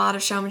taught me a lot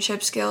of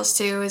showmanship skills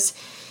too is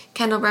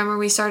Kendall Bremer.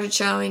 We started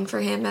showing for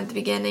him at the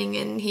beginning,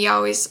 and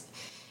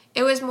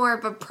it was more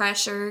of a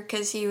pressure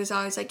because he was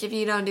always like, if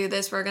you don't do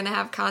this, we're going to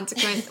have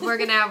consequence, we're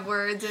going to have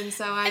words. And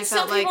so I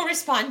felt like... some people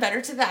respond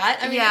better to that.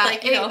 I mean, yeah,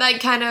 like, you know. It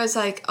like kind of was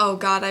like, oh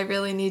God, I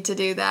really need to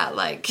do that.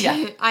 Like,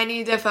 I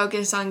need to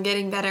focus on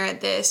getting better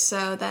at this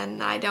so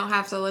then I don't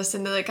have to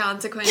listen to the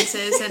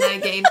consequences and I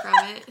gain from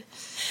it.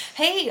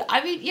 Hey,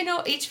 I mean, you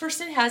know, each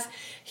person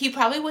he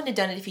probably wouldn't have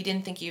done it if he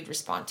didn't think you'd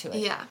respond to it.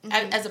 Yeah.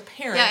 As a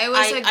parent, yeah, it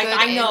was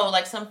I know,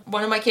 like,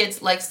 one of my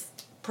kids likes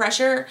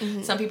pressure.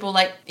 Some people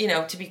like, you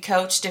know, to be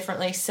coached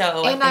differently.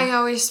 So I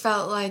always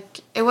felt like,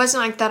 it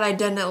wasn't like that I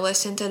didn't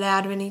listen to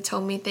Dad when he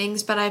told me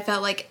things, but I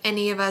felt like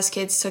any of us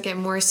kids took it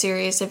more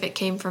serious if it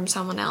came from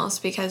someone else,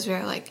 because we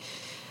were like,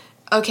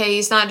 okay,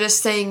 he's not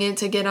just saying it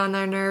to get on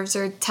our nerves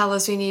or tell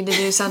us we need to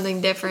do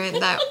something different,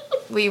 that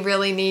we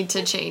really need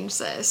to change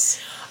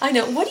this. I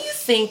know. What do you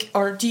think,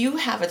 or do you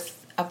have a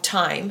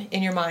time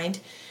in your mind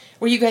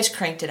where you guys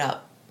cranked it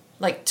up?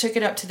 Like, took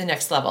it up to the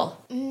next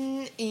level?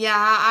 Yeah,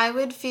 I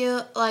would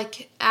feel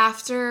like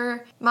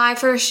after my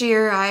first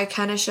year, I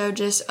kind of showed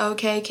just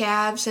okay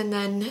calves, and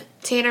then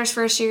Tanner's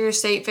first year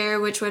State Fair,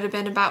 which would have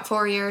been about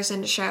 4 years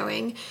into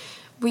showing,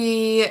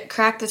 we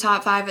cracked the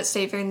top 5 at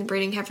State Fair in the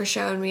breeding heifer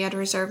show, and we had a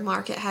reserve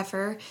market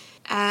heifer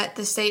at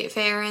the State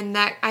Fair, and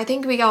that I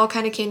think we all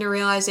kind of came to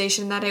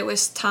realization that it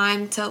was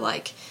time to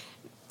like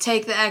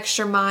take the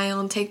extra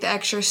mile and take the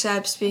extra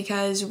steps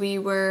because we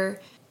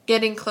were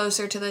getting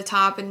closer to the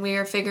top and we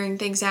were figuring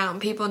things out and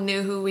people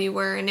knew who we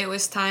were and it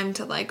was time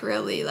to like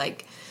really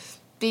like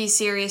be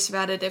serious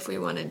about it if we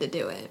wanted to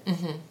do it.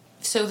 Mm-hmm.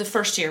 So the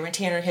first year when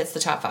Tanner hits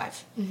the top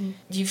 5, do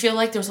you feel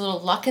like there was a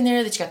little luck in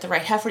there that you got the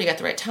right heifer, you got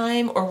the right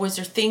time, or was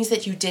there things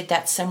that you did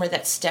that summer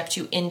that stepped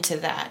you into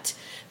that?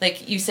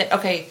 Like you said,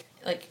 okay,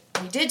 like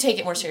we did take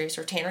it more serious,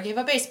 or Tanner gave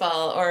up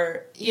baseball,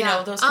 or you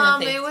know, those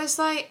kind of things. It was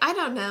like, I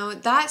don't know,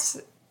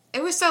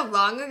 it was so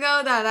long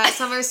ago that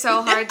summer's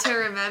so hard to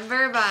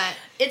remember, but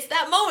it's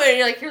that moment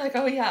you're like,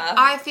 oh yeah.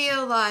 I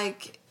feel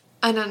like,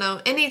 I don't know,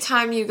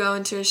 anytime you go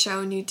into a show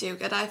and you do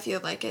good, I feel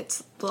like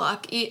it's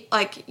luck.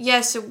 Like,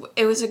 yes,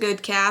 it was a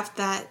good calf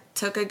that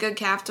took a good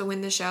calf to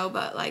win the show,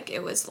 but, like,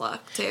 it was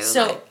luck, too.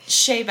 So, like,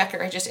 Shay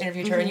Becker, I just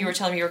interviewed her, and you were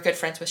telling me you were good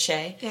friends with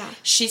Shay. Yeah.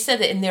 She said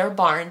that in their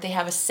barn, they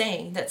have a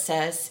saying that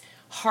says,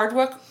 hard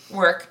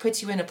work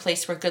puts you in a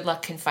place where good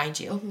luck can find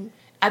you. Mm-hmm.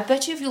 I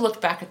bet you if you look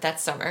back at that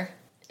summer,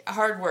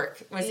 hard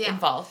work was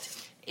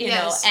involved. You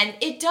know, and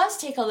it does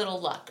take a little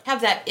luck.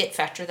 Have that it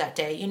factor that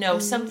day. You know,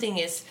 something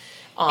is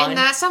on. And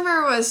that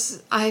summer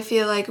was, I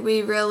feel like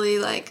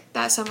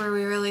that summer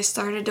we really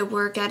started to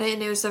work at it,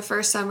 and it was the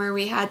first summer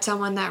we had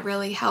someone that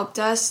really helped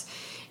us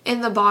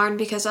in the barn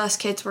because us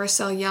kids were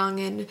so young,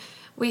 and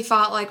we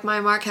fought, like, my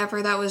Mark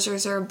heifer that was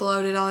reserve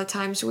bloated all the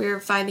time, so we were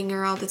fighting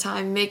her all the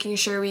time, making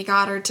sure we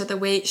got her to the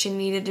weight she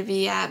needed to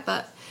be at,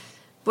 but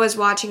was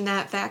watching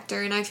that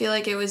factor, and I feel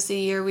like it was the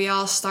year we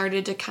all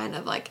started to kind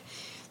of, like,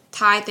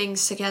 tie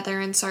things together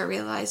and start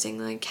realizing,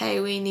 like, hey,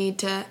 we need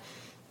to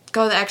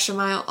go the extra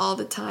mile all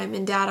the time.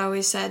 And Dad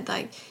always said,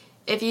 like,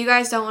 if you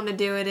guys don't want to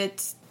do it,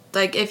 it's,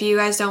 like, if you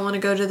guys don't want to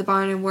go to the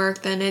barn and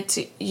work, then it's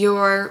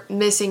you're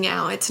missing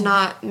out. It's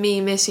not me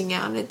missing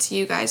out. It's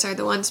you guys are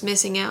the ones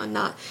missing out and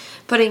not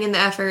putting in the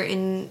effort.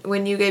 And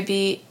when you get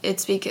beat,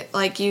 it's because,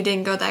 like, you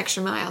didn't go the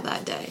extra mile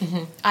that day.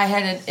 Mm-hmm. I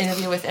had an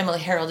interview with Emily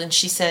Harold, and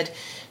she said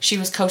she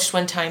was coached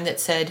one time that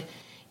said,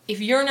 if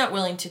you're not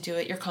willing to do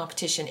it, your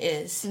competition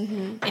is.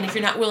 Mm-hmm. And if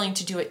you're not willing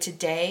to do it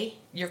today,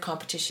 your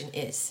competition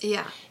is.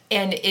 Yeah.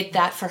 And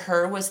that for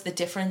her was the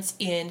difference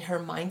in her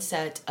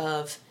mindset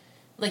of,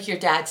 like your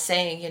dad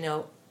saying, you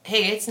know,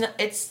 hey, it's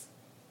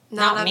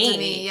not up me. To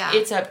me, yeah.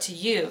 It's up to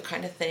you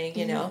kind of thing,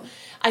 you know.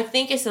 I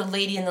think as a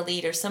lady in the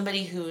lead or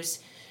somebody who's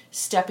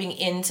stepping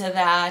into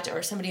that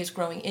or somebody who's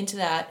growing into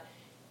that,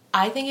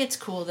 I think it's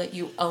cool that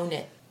you own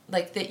it.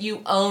 Like that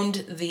you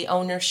owned the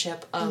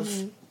ownership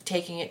of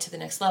taking it to the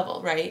next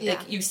level, right? Yeah.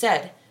 Like you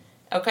said,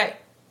 okay,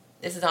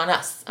 this is on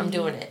us. I'm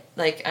doing it.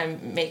 Like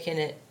I'm making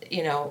it,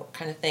 you know,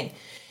 kind of thing.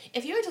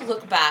 If you were to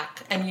look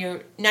back and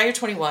you're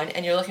 21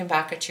 and you're looking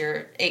back at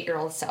your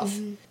 8-year-old self,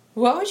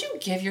 what would you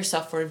give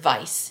yourself for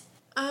advice?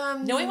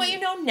 Knowing what you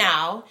know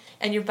now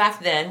and you're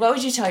back then, what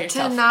would you tell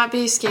yourself? To not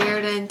be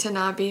scared and to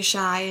not be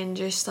shy and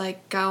just,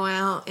 like, go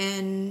out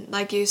and,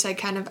 like you said,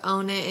 kind of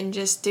own it and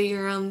just do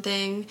your own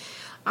thing.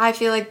 I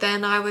feel like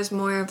then I was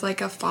more of, like,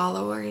 a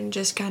follower and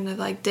just kind of,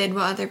 like, did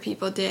what other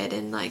people did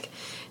and, like,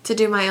 to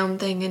do my own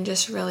thing and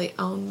just really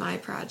own my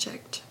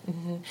project.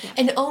 Mm-hmm. Yeah.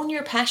 And own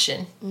your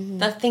passion.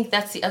 Mm-hmm. I think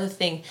that's the other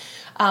thing.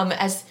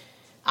 As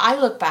I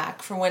look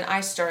back from when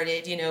I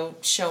started, you know,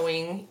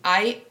 showing,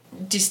 I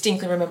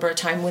distinctly remember a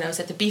time when I was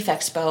at the Beef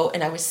Expo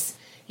and I was,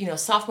 you know,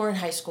 sophomore in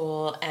high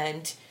school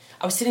and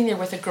I was sitting there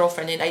with a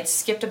girlfriend and I'd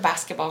skipped a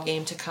basketball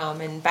game to come.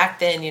 And back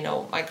then, you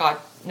know, my God,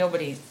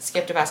 nobody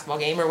skipped a basketball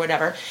game or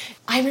whatever.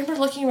 I remember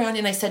looking around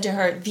and I said to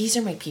her, these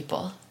are my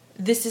people.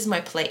 This is my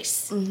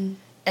place. Mm-hmm.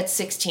 At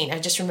 16, I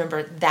just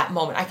remember that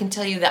moment. I can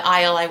tell you the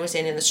aisle I was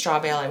in and the straw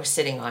bale I was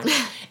sitting on.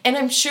 And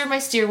I'm sure my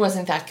steer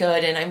wasn't that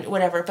good and I'm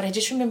whatever, but I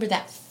just remember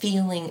that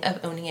feeling of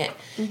owning it.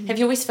 Mm-hmm. Have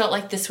you always felt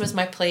like this was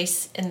my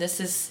place and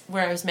this is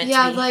where I was meant to be?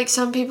 Yeah, like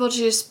some people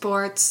choose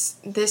sports.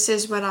 This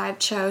is what I've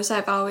chose.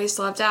 I've always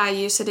loved it. I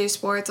used to do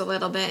sports a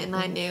little bit and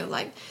I knew,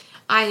 like,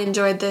 I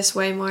enjoyed this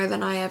way more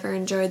than I ever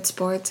enjoyed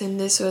sports and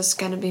this was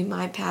going to be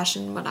my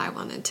passion, what I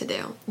wanted to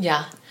do.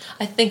 Yeah,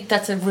 I think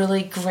that's a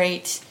really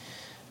great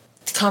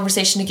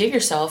conversation to give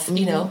yourself,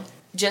 you know,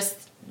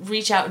 just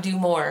reach out, do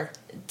more,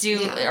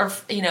 or,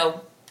 you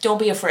know, don't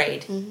be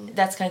afraid.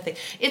 That's kind of thing.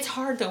 It's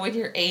hard though when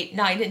you're 8,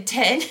 9, and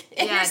 10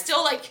 and you're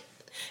still like,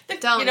 you're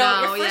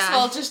first of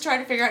all just trying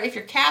to figure out if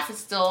your calf is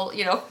still,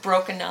 you know,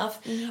 broke enough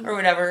or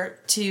whatever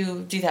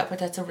to do that. But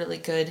that's a really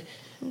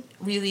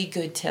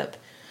good tip.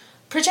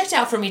 Project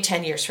out for me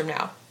 10 years from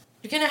now.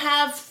 You're going to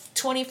have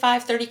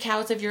 25, 30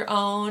 cows of your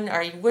own? Where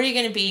are you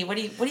going to be? What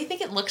do you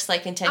think it looks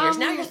like in 10 years?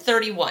 Now you're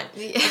 31.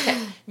 Yeah.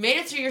 Okay. Made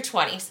it through your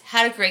 20s.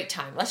 Had a great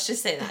time. Let's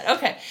just say that.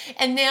 Okay.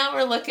 And now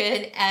we're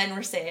looking and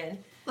we're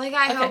saying, like,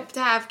 I hope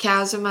to have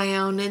cows of my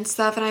own and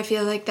stuff, and I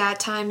feel like that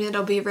time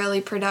it'll be really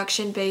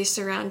production-based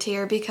around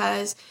here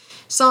because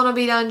someone will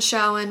be done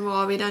showing, we'll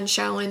all be done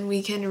showing,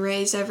 we can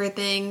raise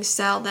everything,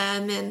 sell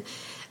them, and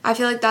I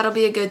feel like that'll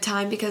be a good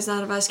time because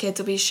none of us kids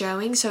will be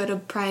showing, so it'll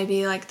probably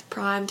be, like, the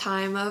prime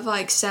time of,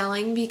 like,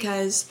 selling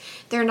because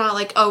they're not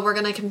like, oh, we're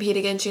going to compete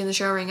against you in the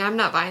show ring. I'm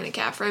not buying a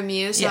calf from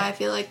you, so I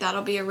feel like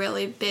that'll be a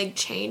really big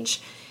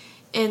change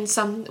and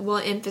some will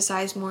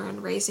emphasize more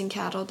on raising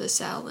cattle to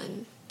sell.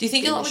 And do you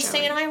think you'll always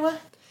stay in Iowa?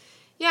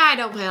 Yeah, I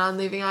don't plan on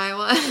leaving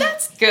Iowa.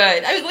 That's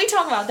good. I mean, we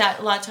talk about that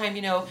a lot of time,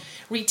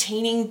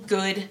 retaining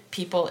good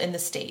people in the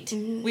state.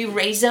 Mm-hmm. We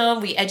raise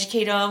them, we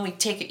educate them, we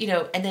take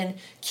it, and then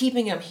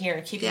keeping them here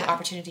and keeping the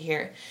opportunity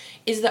here.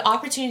 Is the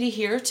opportunity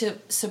here to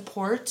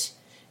support,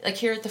 like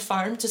here at the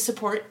farm, to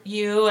support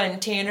you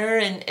and Tanner,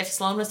 and if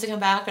Sloan wants to come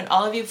back, and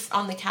all of you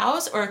on the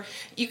cows, or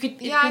you can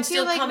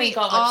still come and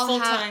go like full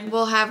time?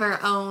 We'll have our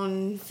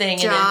own thing,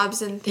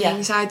 jobs and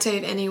things. Yeah. I'd say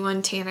if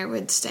anyone, Tanner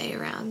would stay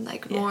around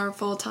more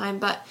full time,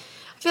 but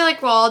I feel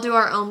like we'll all do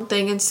our own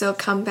thing and still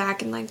come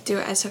back and do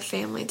it as a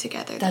family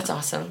together. That's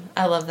awesome.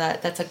 I love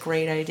that. That's a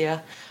great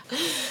idea.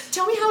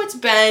 Tell me how it's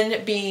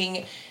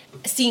been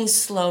seeing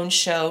Sloan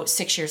show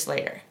 6 years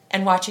later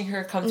and watching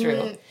her come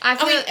through. I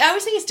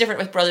always think it's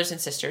different with brothers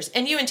and sisters.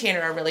 And you and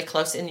Tanner are really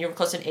close, and you're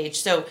close in age,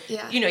 so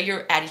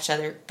you're at each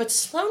other. But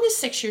Sloan is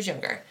 6 years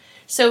younger.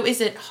 So is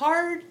it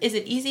hard? Is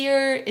it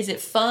easier? Is it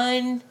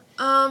fun?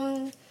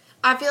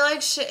 I feel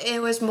like it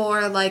was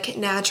more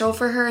natural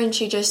for her, and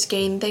she just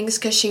gained things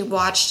because she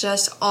watched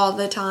us all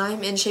the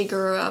time, and she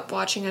grew up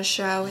watching a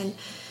show, and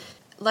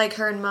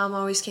her and Mom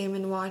always came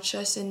and watched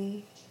us,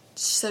 and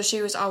so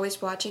she was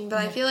always watching.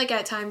 But I feel like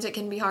at times it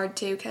can be hard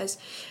too, because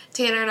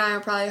Tanner and I are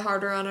probably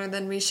harder on her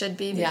than we should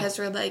be, because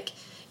we're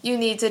you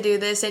need to do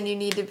this and you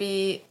need to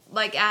be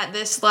at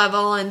this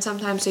level, and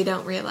sometimes we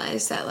don't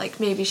realize that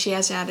maybe she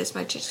hasn't had as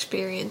much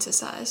experience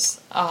as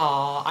us.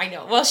 Oh, I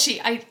know. Well,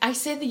 I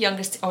say the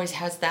youngest always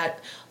has that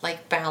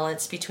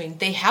balance between,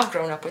 they have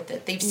grown up with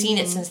it. They've seen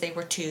it since they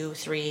were 2,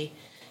 3.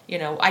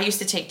 I used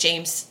to take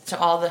James to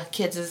all the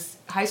kids'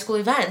 high school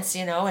events,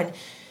 and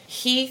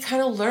he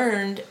kind of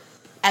learned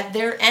at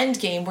their end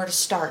game where to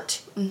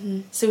start.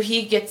 Mm-hmm. So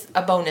he gets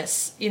a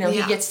bonus. He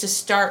gets to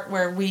start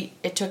where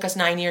it took us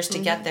 9 years to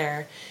get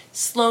there.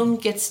 Sloan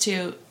gets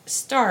to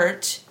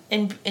start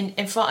and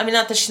fall. I mean,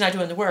 not that she's not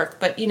doing the work,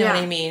 but you know what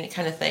I mean,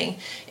 kind of thing,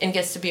 and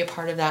gets to be a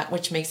part of that,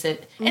 which makes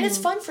it, and it's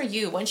fun for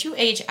you once you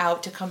age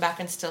out to come back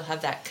and still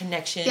have that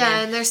connection.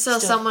 Yeah, and there's still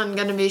someone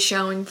going to be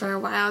showing for a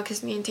while,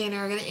 because me and Tanner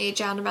are going to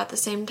age out about the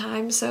same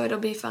time, so it'll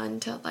be fun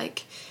to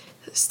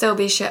still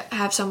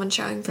have someone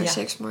showing for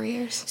 6 more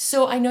years.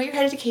 So I know you're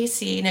headed to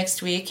KC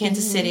next week,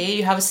 Kansas City.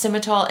 You have a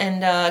Simmental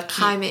and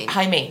High Main.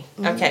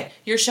 Mm-hmm. Okay,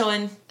 you're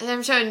showing. And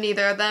I'm showing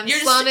neither of them.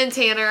 Sloan and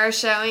Tanner are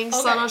showing. Okay.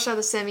 Sloan will show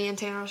the Simi, and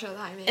Tanner will show the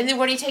High Main. And then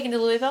what are you taking to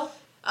Louisville?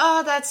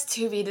 Oh, that's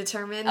to be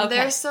determined. Okay.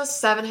 There's still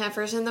 7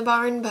 heifers in the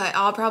barn, but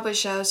I'll probably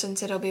show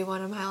since it'll be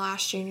one of my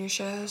last junior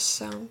shows.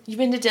 So you've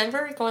been to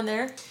Denver? Going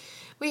there?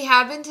 We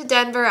have been to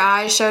Denver.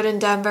 I showed in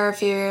Denver a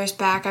few years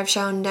back. I've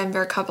shown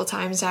Denver a couple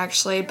times,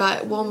 actually,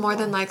 but we'll more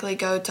than likely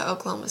go to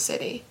Oklahoma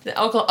City.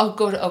 Go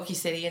to Okie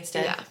City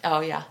instead? Yeah.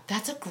 Oh, yeah.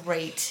 That's a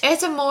great...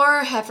 It's a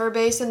more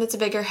heifer-based, and it's a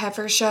bigger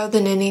heifer show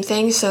than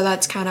anything, so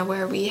that's kind of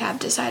where we have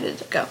decided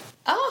to go.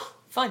 Oh,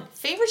 fun.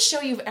 Favorite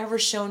show you've ever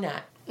shown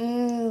at?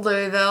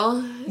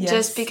 Louisville. Yes.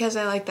 Just because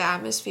I like the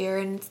atmosphere,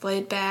 and it's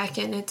laid back,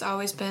 and it's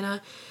always been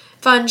a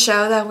fun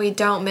show that we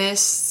don't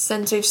miss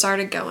since we've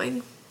started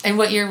going. And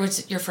what year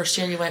was your first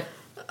year you went?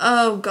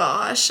 Oh,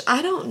 gosh.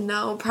 I don't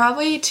know.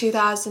 Probably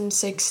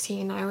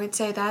 2016. I would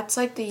say that's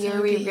the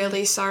year we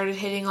really started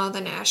hitting all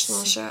the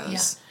national shows. Yeah.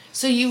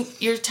 So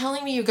you're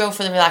telling me you go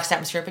for the relaxed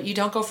atmosphere, but you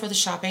don't go for the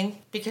shopping?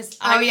 Because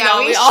we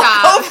all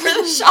go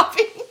for the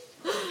shopping.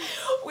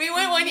 We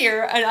went one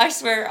year, and I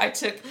swear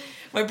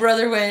my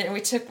brother went, and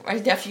we took my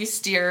nephew's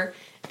steer,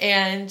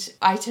 and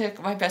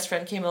my best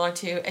friend came along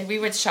too, and we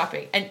went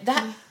shopping. And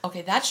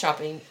that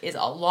shopping is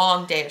a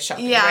long day of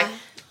shopping, right?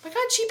 Oh my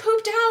God, she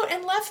pooped out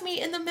and left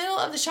me in the middle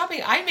of the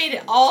shopping. I made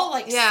it all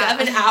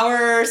 7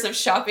 hours of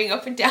shopping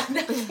up and down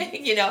that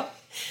thing,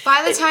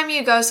 By the time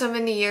you go so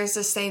many years,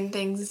 the same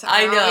things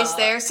are always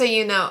there. So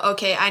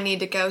okay, I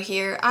need to go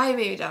here. I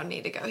maybe don't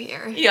need to go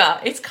here.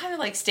 Yeah, it's kind of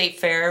like State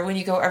Fair. When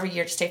you go every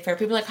year to State Fair,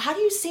 people are like, how do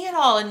you see it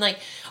all? And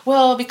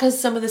because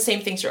some of the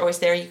same things are always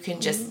there, you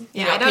can just,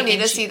 I don't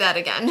need to see that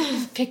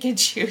again. Pick and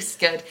choose.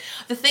 Good.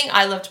 The thing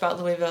I loved about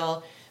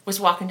Louisville was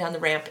walking down the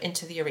ramp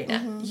into the arena.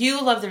 Mm-hmm.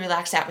 You love the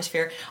relaxed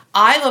atmosphere.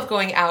 I love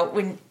going out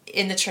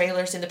in the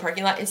trailers in the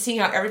parking lot and seeing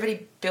how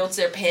everybody builds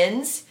their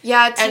pins.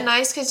 Yeah, it's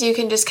nice because you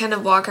can just kind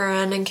of walk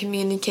around and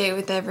communicate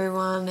with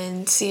everyone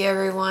and see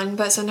everyone,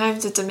 but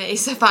sometimes it's a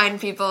maze to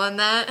find people in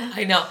that.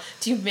 I know.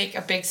 Do you make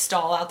a big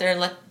stall out there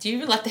and do you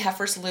even let the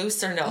heifers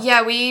loose or no?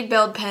 Yeah, we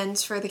build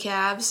pens for the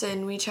calves,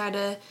 and we try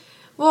to...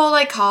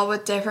 We'll call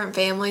with different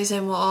families,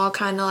 and we'll all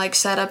kind of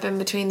set up in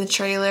between the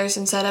trailers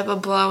and set up a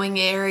blowing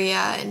area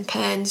and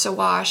pens to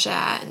wash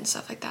at and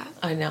stuff like that.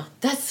 I know.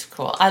 That's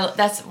cool.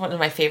 That's one of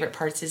my favorite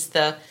parts is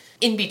the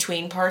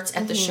in-between parts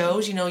at the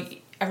shows.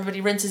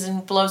 Everybody rinses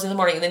and blows in the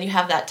morning, and then you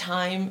have that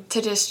time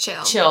to just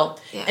chill.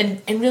 Yeah.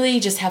 And really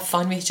just have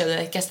fun with each other.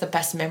 I guess the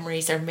best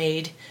memories are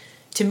made,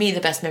 to me,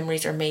 the best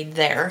memories are made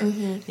there.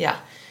 Mm-hmm. Yeah.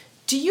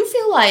 Do you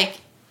feel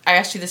like, I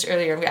asked you this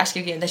earlier, and we ask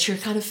you again, that you're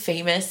kind of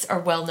famous or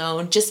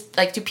well-known? Just,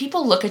 do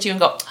people look at you and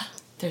go, oh,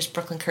 there's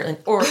Brooklyn Curtin?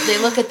 Or they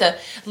look at the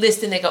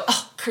list and they go,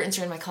 oh, Curtins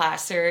are in my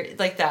class, or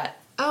like that?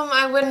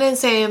 I wouldn't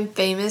say I'm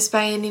famous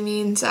by any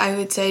means. I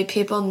would say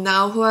people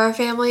know who our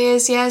family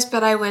is, yes,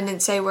 but I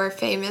wouldn't say we're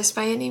famous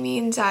by any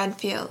means. I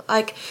feel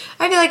like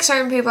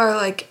certain people are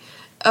like,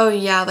 oh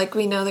yeah, like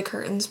we know the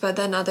Curtins, but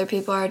then other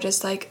people are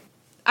just like,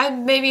 I've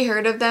maybe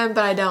heard of them,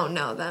 but I don't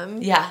know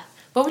them. Yeah.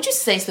 What would you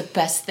say is the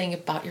best thing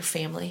about your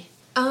family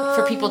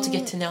for people to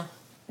get to know?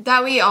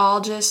 That we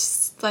all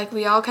just, like,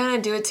 we all kind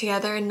of do it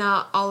together, and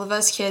not all of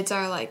us kids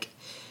are like,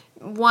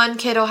 one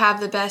kid will have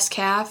the best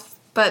calf,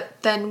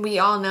 but then we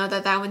all know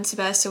that one's the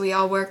best, so we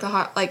all work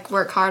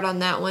hard on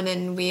that one,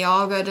 and we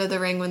all go to the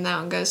ring when that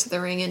one goes to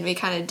the ring, and we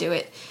kind of do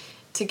it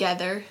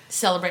together.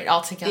 Celebrate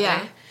all together.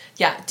 Yeah.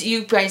 Yeah. Do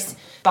you guys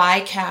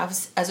buy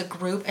calves as a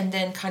group and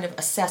then kind of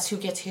assess who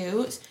gets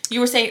who? You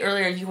were saying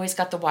earlier you always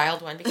got the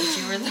wild one because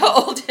you were the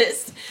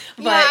oldest.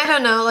 But yeah, I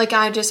don't know. Like,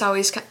 I just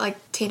always, like,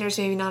 Tanner's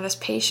maybe not as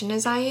patient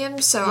as I am,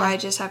 so I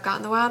just have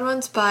gotten the wild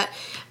ones. But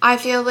I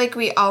feel like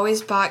we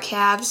always bought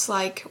calves,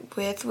 like,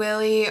 with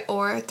Willie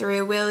or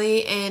through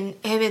Willie, and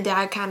him and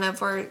Dad kind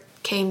of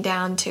came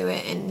down to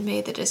it and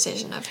made the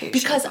decision of who.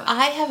 Because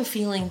I have a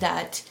feeling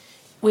that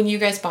when you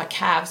guys bought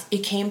calves, it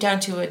came down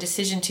to a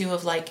decision, too,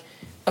 of, like,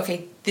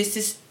 okay, this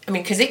is, I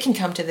mean, because it can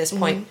come to this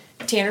point.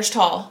 Tanner's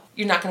tall.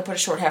 You're not going to put a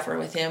short heifer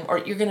with him, or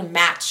you're going to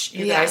match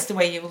you guys the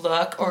way you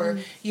look, or,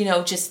 you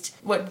know, just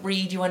what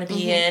breed you want to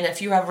be in.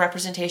 If you have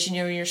representation,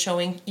 you're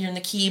in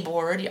the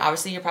keyboard,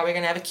 obviously you're probably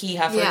going to have a key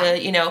heifer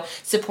to, you know,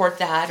 support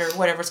that or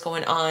whatever's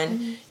going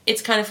on.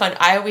 It's kind of fun.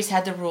 I always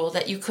had the rule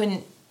that you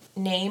couldn't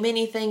name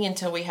anything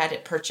until we had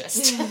it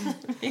purchased.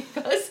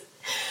 Because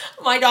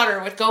my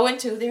daughter would go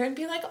into there and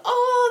be like,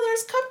 oh,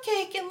 there's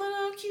Cupcake and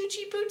little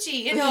Cuchie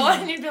Poochie, you know,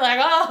 and you'd be like,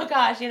 oh,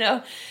 gosh, you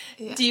know.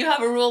 Yeah. Do you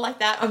have a rule like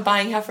that on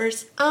buying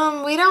heifers?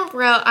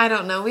 I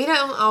don't know. We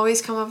don't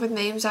always come up with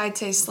names. I'd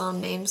say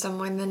Sloan names them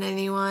more than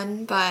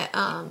anyone, but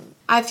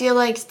I feel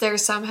like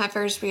there's some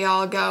heifers we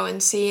all go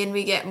and see and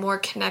we get more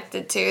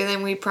connected to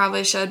than we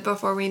probably should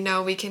before we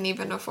know we can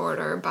even afford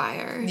or buy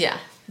her. Yeah.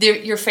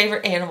 Your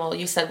favorite animal,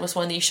 you said, was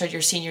one that you showed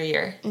your senior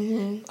year.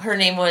 Mm-hmm. Her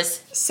name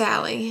was?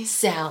 Sally.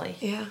 Sally.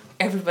 Yeah.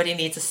 Everybody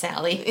needs a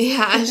Sally.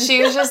 Yeah,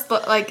 she was just,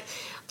 like,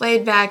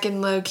 laid back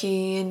and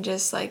low-key and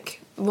just, like,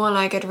 one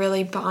I could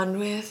really bond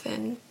with,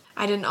 and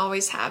I didn't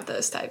always have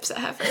those types of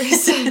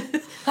heifers.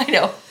 I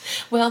know.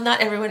 Well,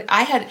 not everyone.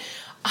 I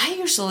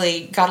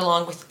usually got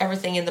along with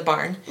everything in the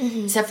barn,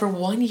 except for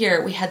 1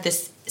 year we had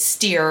this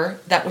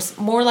steer that was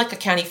more like a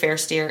county fair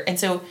steer, and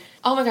so,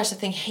 oh my gosh, the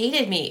thing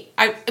hated me.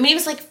 I mean, it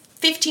was like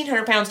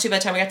 1,500 pounds too by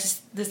the time we got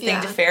to this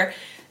thing to fair.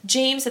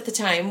 James at the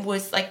time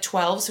was like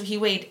 12, so he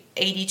weighed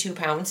 82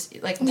 pounds,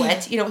 like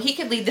wet. You know, he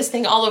could lead this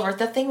thing all over.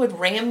 That thing would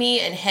ram me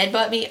and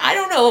headbutt me. I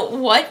don't know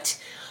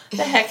what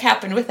the heck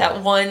happened with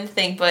that one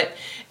thing, but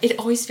it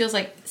always feels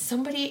like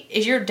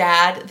is your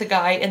dad the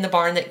guy in the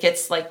barn that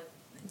gives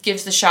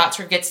the shots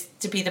or gets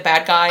to be the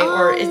bad guy,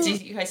 or do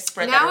you guys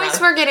spread that around? Now as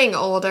we're getting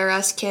older,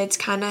 us kids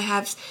kind of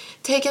have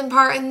taken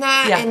part in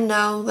that and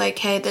know, like,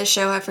 hey, this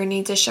show heifer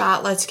needs a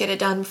shot, let's get it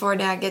done before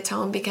Dad gets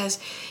home, because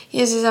he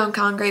has his own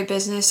concrete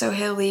business, so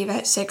he'll leave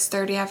at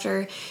 6:30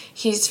 after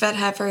he's fed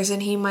heifers,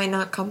 and he might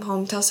not come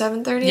home till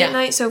 7:30 at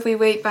night, so if we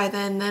wait by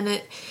then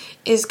it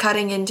is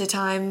cutting into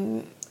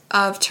time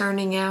of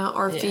turning out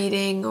or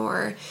feeding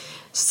or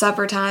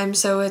supper time,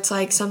 so it's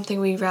like something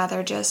we'd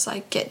rather just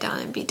like get done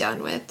and be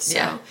done with.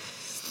 So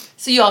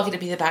so you all get to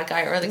be the bad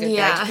guy or the good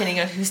guy depending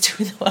on who's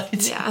doing the what.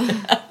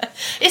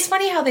 It's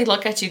funny how they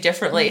look at you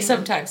differently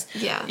sometimes.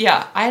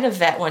 I had a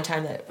vet one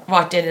time that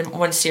walked in and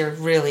one steer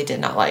really did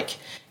not like,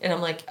 and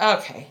I'm like,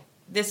 okay,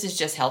 this is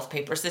just health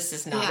papers, this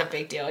is not a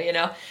big deal, you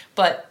know.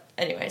 But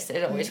anyways,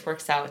 it always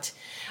works out.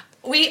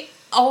 We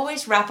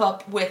always wrap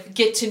up with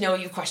get to know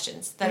you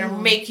questions that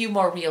make you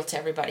more real to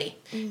everybody.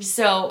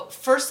 So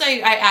first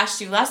thing I asked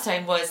you last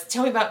time was,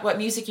 tell me about what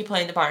music you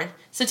play in the barn.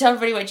 So tell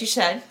everybody what you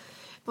said.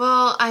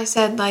 Well, I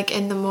said, like,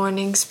 in the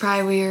mornings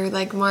probably we were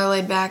like more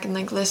laid back and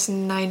like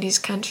listen to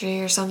 90s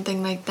country or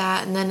something like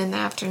that, and then in the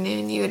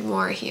afternoon you would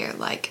more hear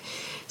like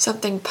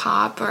something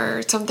pop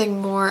or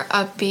something more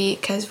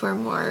upbeat because we're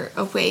more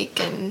awake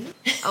and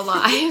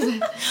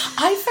alive.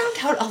 I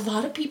found out a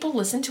lot of people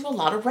listen to a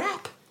lot of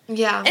rap.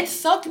 Yeah. And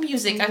thug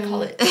music, I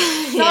call it.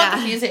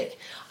 Thug music.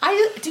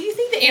 Do you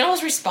think the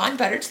animals respond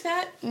better to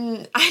that?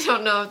 I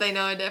don't know if they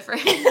know a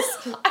difference.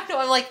 I know,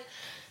 I'm like,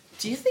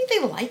 do you think they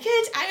like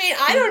it? I mean,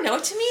 I don't know.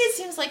 To me, it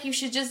seems like you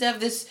should just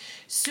have this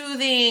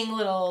soothing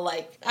little,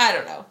 like, I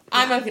don't know.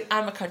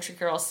 I'm a country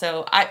girl,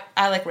 so I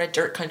like red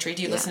dirt country.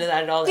 Do you listen to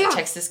that at all? That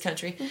Texas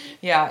country?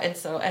 Yeah, and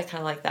so I kind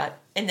of like that.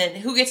 And then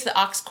who gets the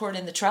aux cord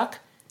in the truck?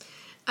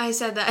 I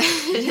said that.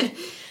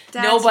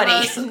 Nobody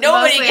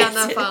mostly gets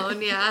on the it.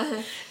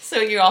 phone, So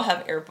you all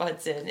have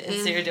AirPods in,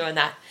 and so you're doing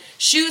that.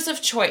 Shoes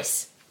of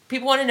choice.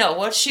 People want to know,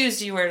 what shoes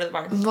do you wear to the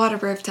barn?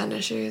 Waterproof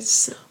tennis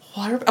shoes.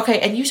 Okay,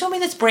 and you told me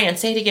this brand.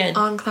 Say it again.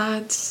 On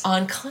Clouds.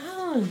 On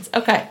Clouds.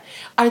 Okay.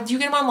 Do you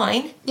get them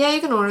online? Yeah, you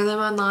can order them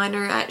online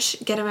or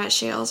get them at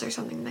Shales or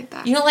something like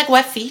that. You don't like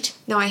wet feet?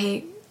 No, I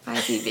hate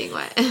My feet being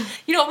wet.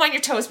 You don't mind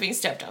your toes being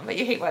stepped on, but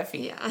you hate wet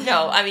feet. Yeah.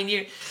 No, I mean,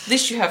 at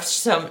least you have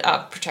some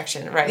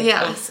protection, right?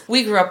 Yeah.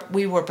 We grew up,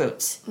 we wore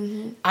boots.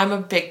 Mm-hmm. I'm a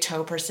big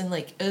toe person.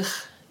 Like,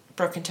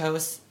 broken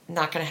toes.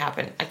 Not going to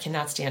happen. I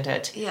cannot stand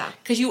it. Yeah.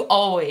 Because you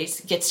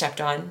always get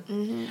stepped on.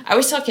 Mm-hmm. I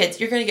always tell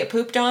kids, you're going to get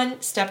pooped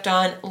on, stepped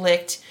on,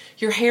 licked.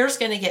 Your hair's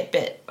going to get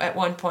bit at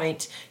one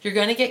point. You're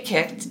going to get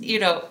kicked,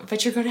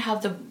 but you're going to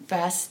have the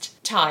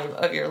best time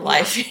of your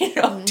life,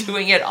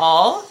 doing it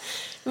all.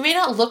 We may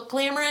not look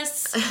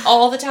glamorous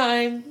all the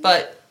time,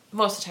 but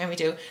most of the time we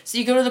do. So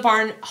you go to the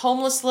barn,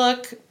 homeless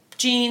look,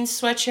 jeans,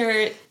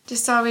 sweatshirt.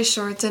 Just always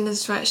shorts and a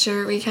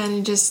sweatshirt. We kind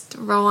of just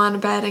roll on a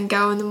bed and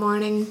go in the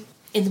morning.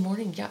 In the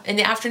morning, yeah. In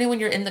the afternoon when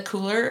you're in the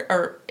cooler,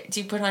 or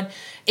do you put on...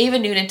 Ava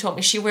Noonan told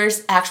me she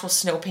wears actual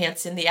snow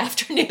pants in the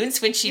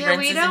afternoons when she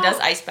rinses and does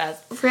ice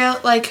baths.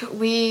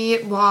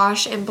 We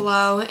wash and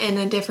blow in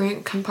a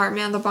different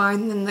compartment of the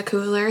barn than the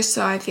cooler,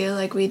 so I feel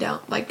like we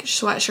don't...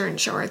 sweatshirt and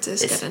shorts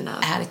is good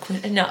enough.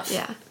 Adequate enough.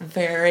 Yeah.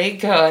 Very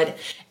good.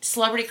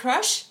 Celebrity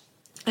crush?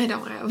 I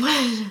don't have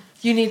one.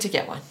 You need to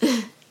get one.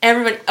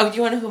 Everybody... Oh, do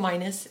you want to know who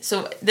mine is?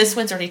 So this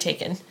one's already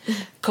taken.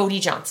 Cody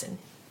Johnson.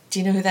 Do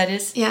you know who that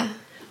is? Yeah.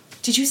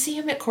 Did you see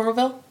him at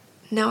Coralville?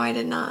 No, I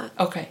did not.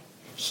 Okay.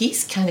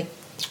 He's kind of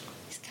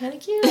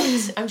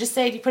cute. I'm just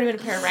saying, you put him in a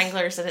pair of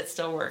Wranglers and it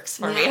still works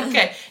for me.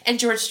 Okay. And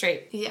George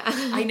Strait. Yeah.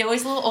 I know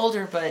he's a little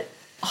older, but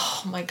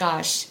oh my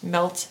gosh,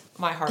 melt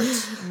my heart.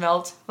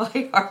 Melt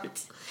my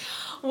heart.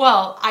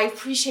 Well, I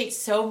appreciate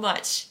so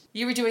much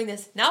you were doing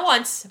this not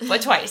once,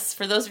 but twice.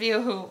 For those of you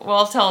who,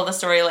 I'll tell the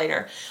story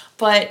later.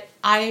 But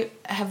I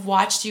have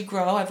watched you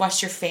grow. I've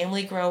watched your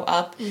family grow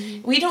up.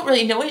 Mm-hmm. We don't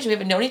really know each other. We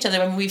haven't known each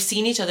other. I mean, we've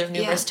seen each other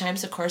numerous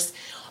times, of course.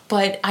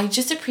 But I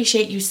just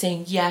appreciate you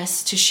saying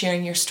yes to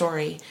sharing your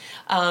story.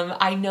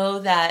 I know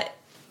that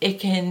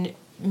it can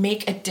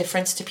make a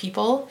difference to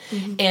people.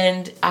 Mm-hmm.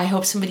 And I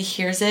hope somebody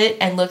hears it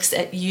and looks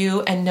at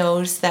you and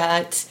knows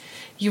that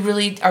you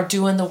really are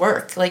doing the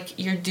work. Like,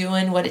 you're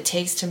doing what it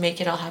takes to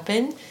make it all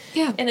happen.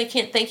 Yeah. And I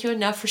can't thank you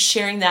enough for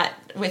sharing that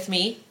with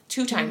me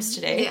 2 times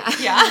today.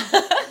 Yeah.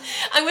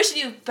 I'm wishing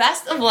you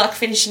best of luck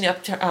finishing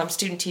up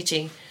student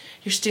teaching.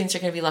 Your students are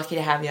going to be lucky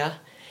to have you.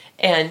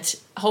 And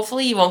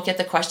hopefully you won't get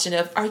the question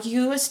of, are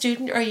you a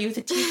student or are you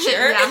the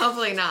teacher? Yeah,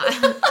 hopefully not.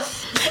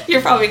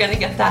 You're probably going to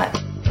get that.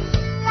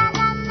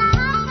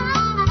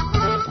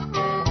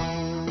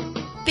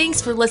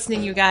 Thanks for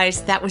listening, you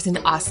guys. That was an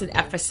awesome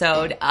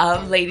episode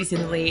of Ladies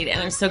in the Lead, and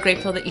I'm so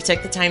grateful that you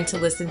took the time to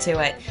listen to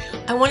it.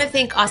 I want to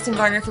thank Austin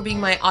Garner for being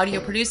my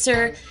audio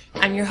producer.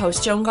 I'm your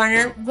host, Joan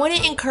Garner. Want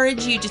to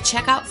encourage you to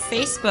check out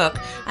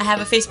Facebook. I have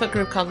a Facebook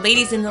group called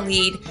Ladies in the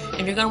Lead,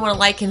 and you're going to want to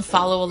like and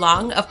follow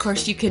along. Of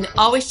course, you can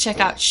always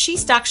check out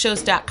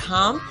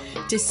SheStockshows.com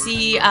to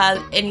see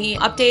any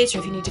updates or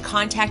if you need to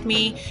contact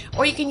me,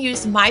 or you can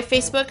use my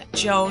Facebook,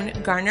 Joan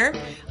Garner.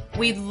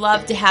 We'd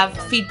love to have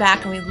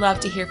feedback, and we'd love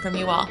to hear from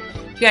you all.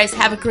 You guys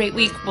have a great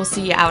week. We'll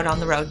see you out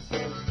on the road.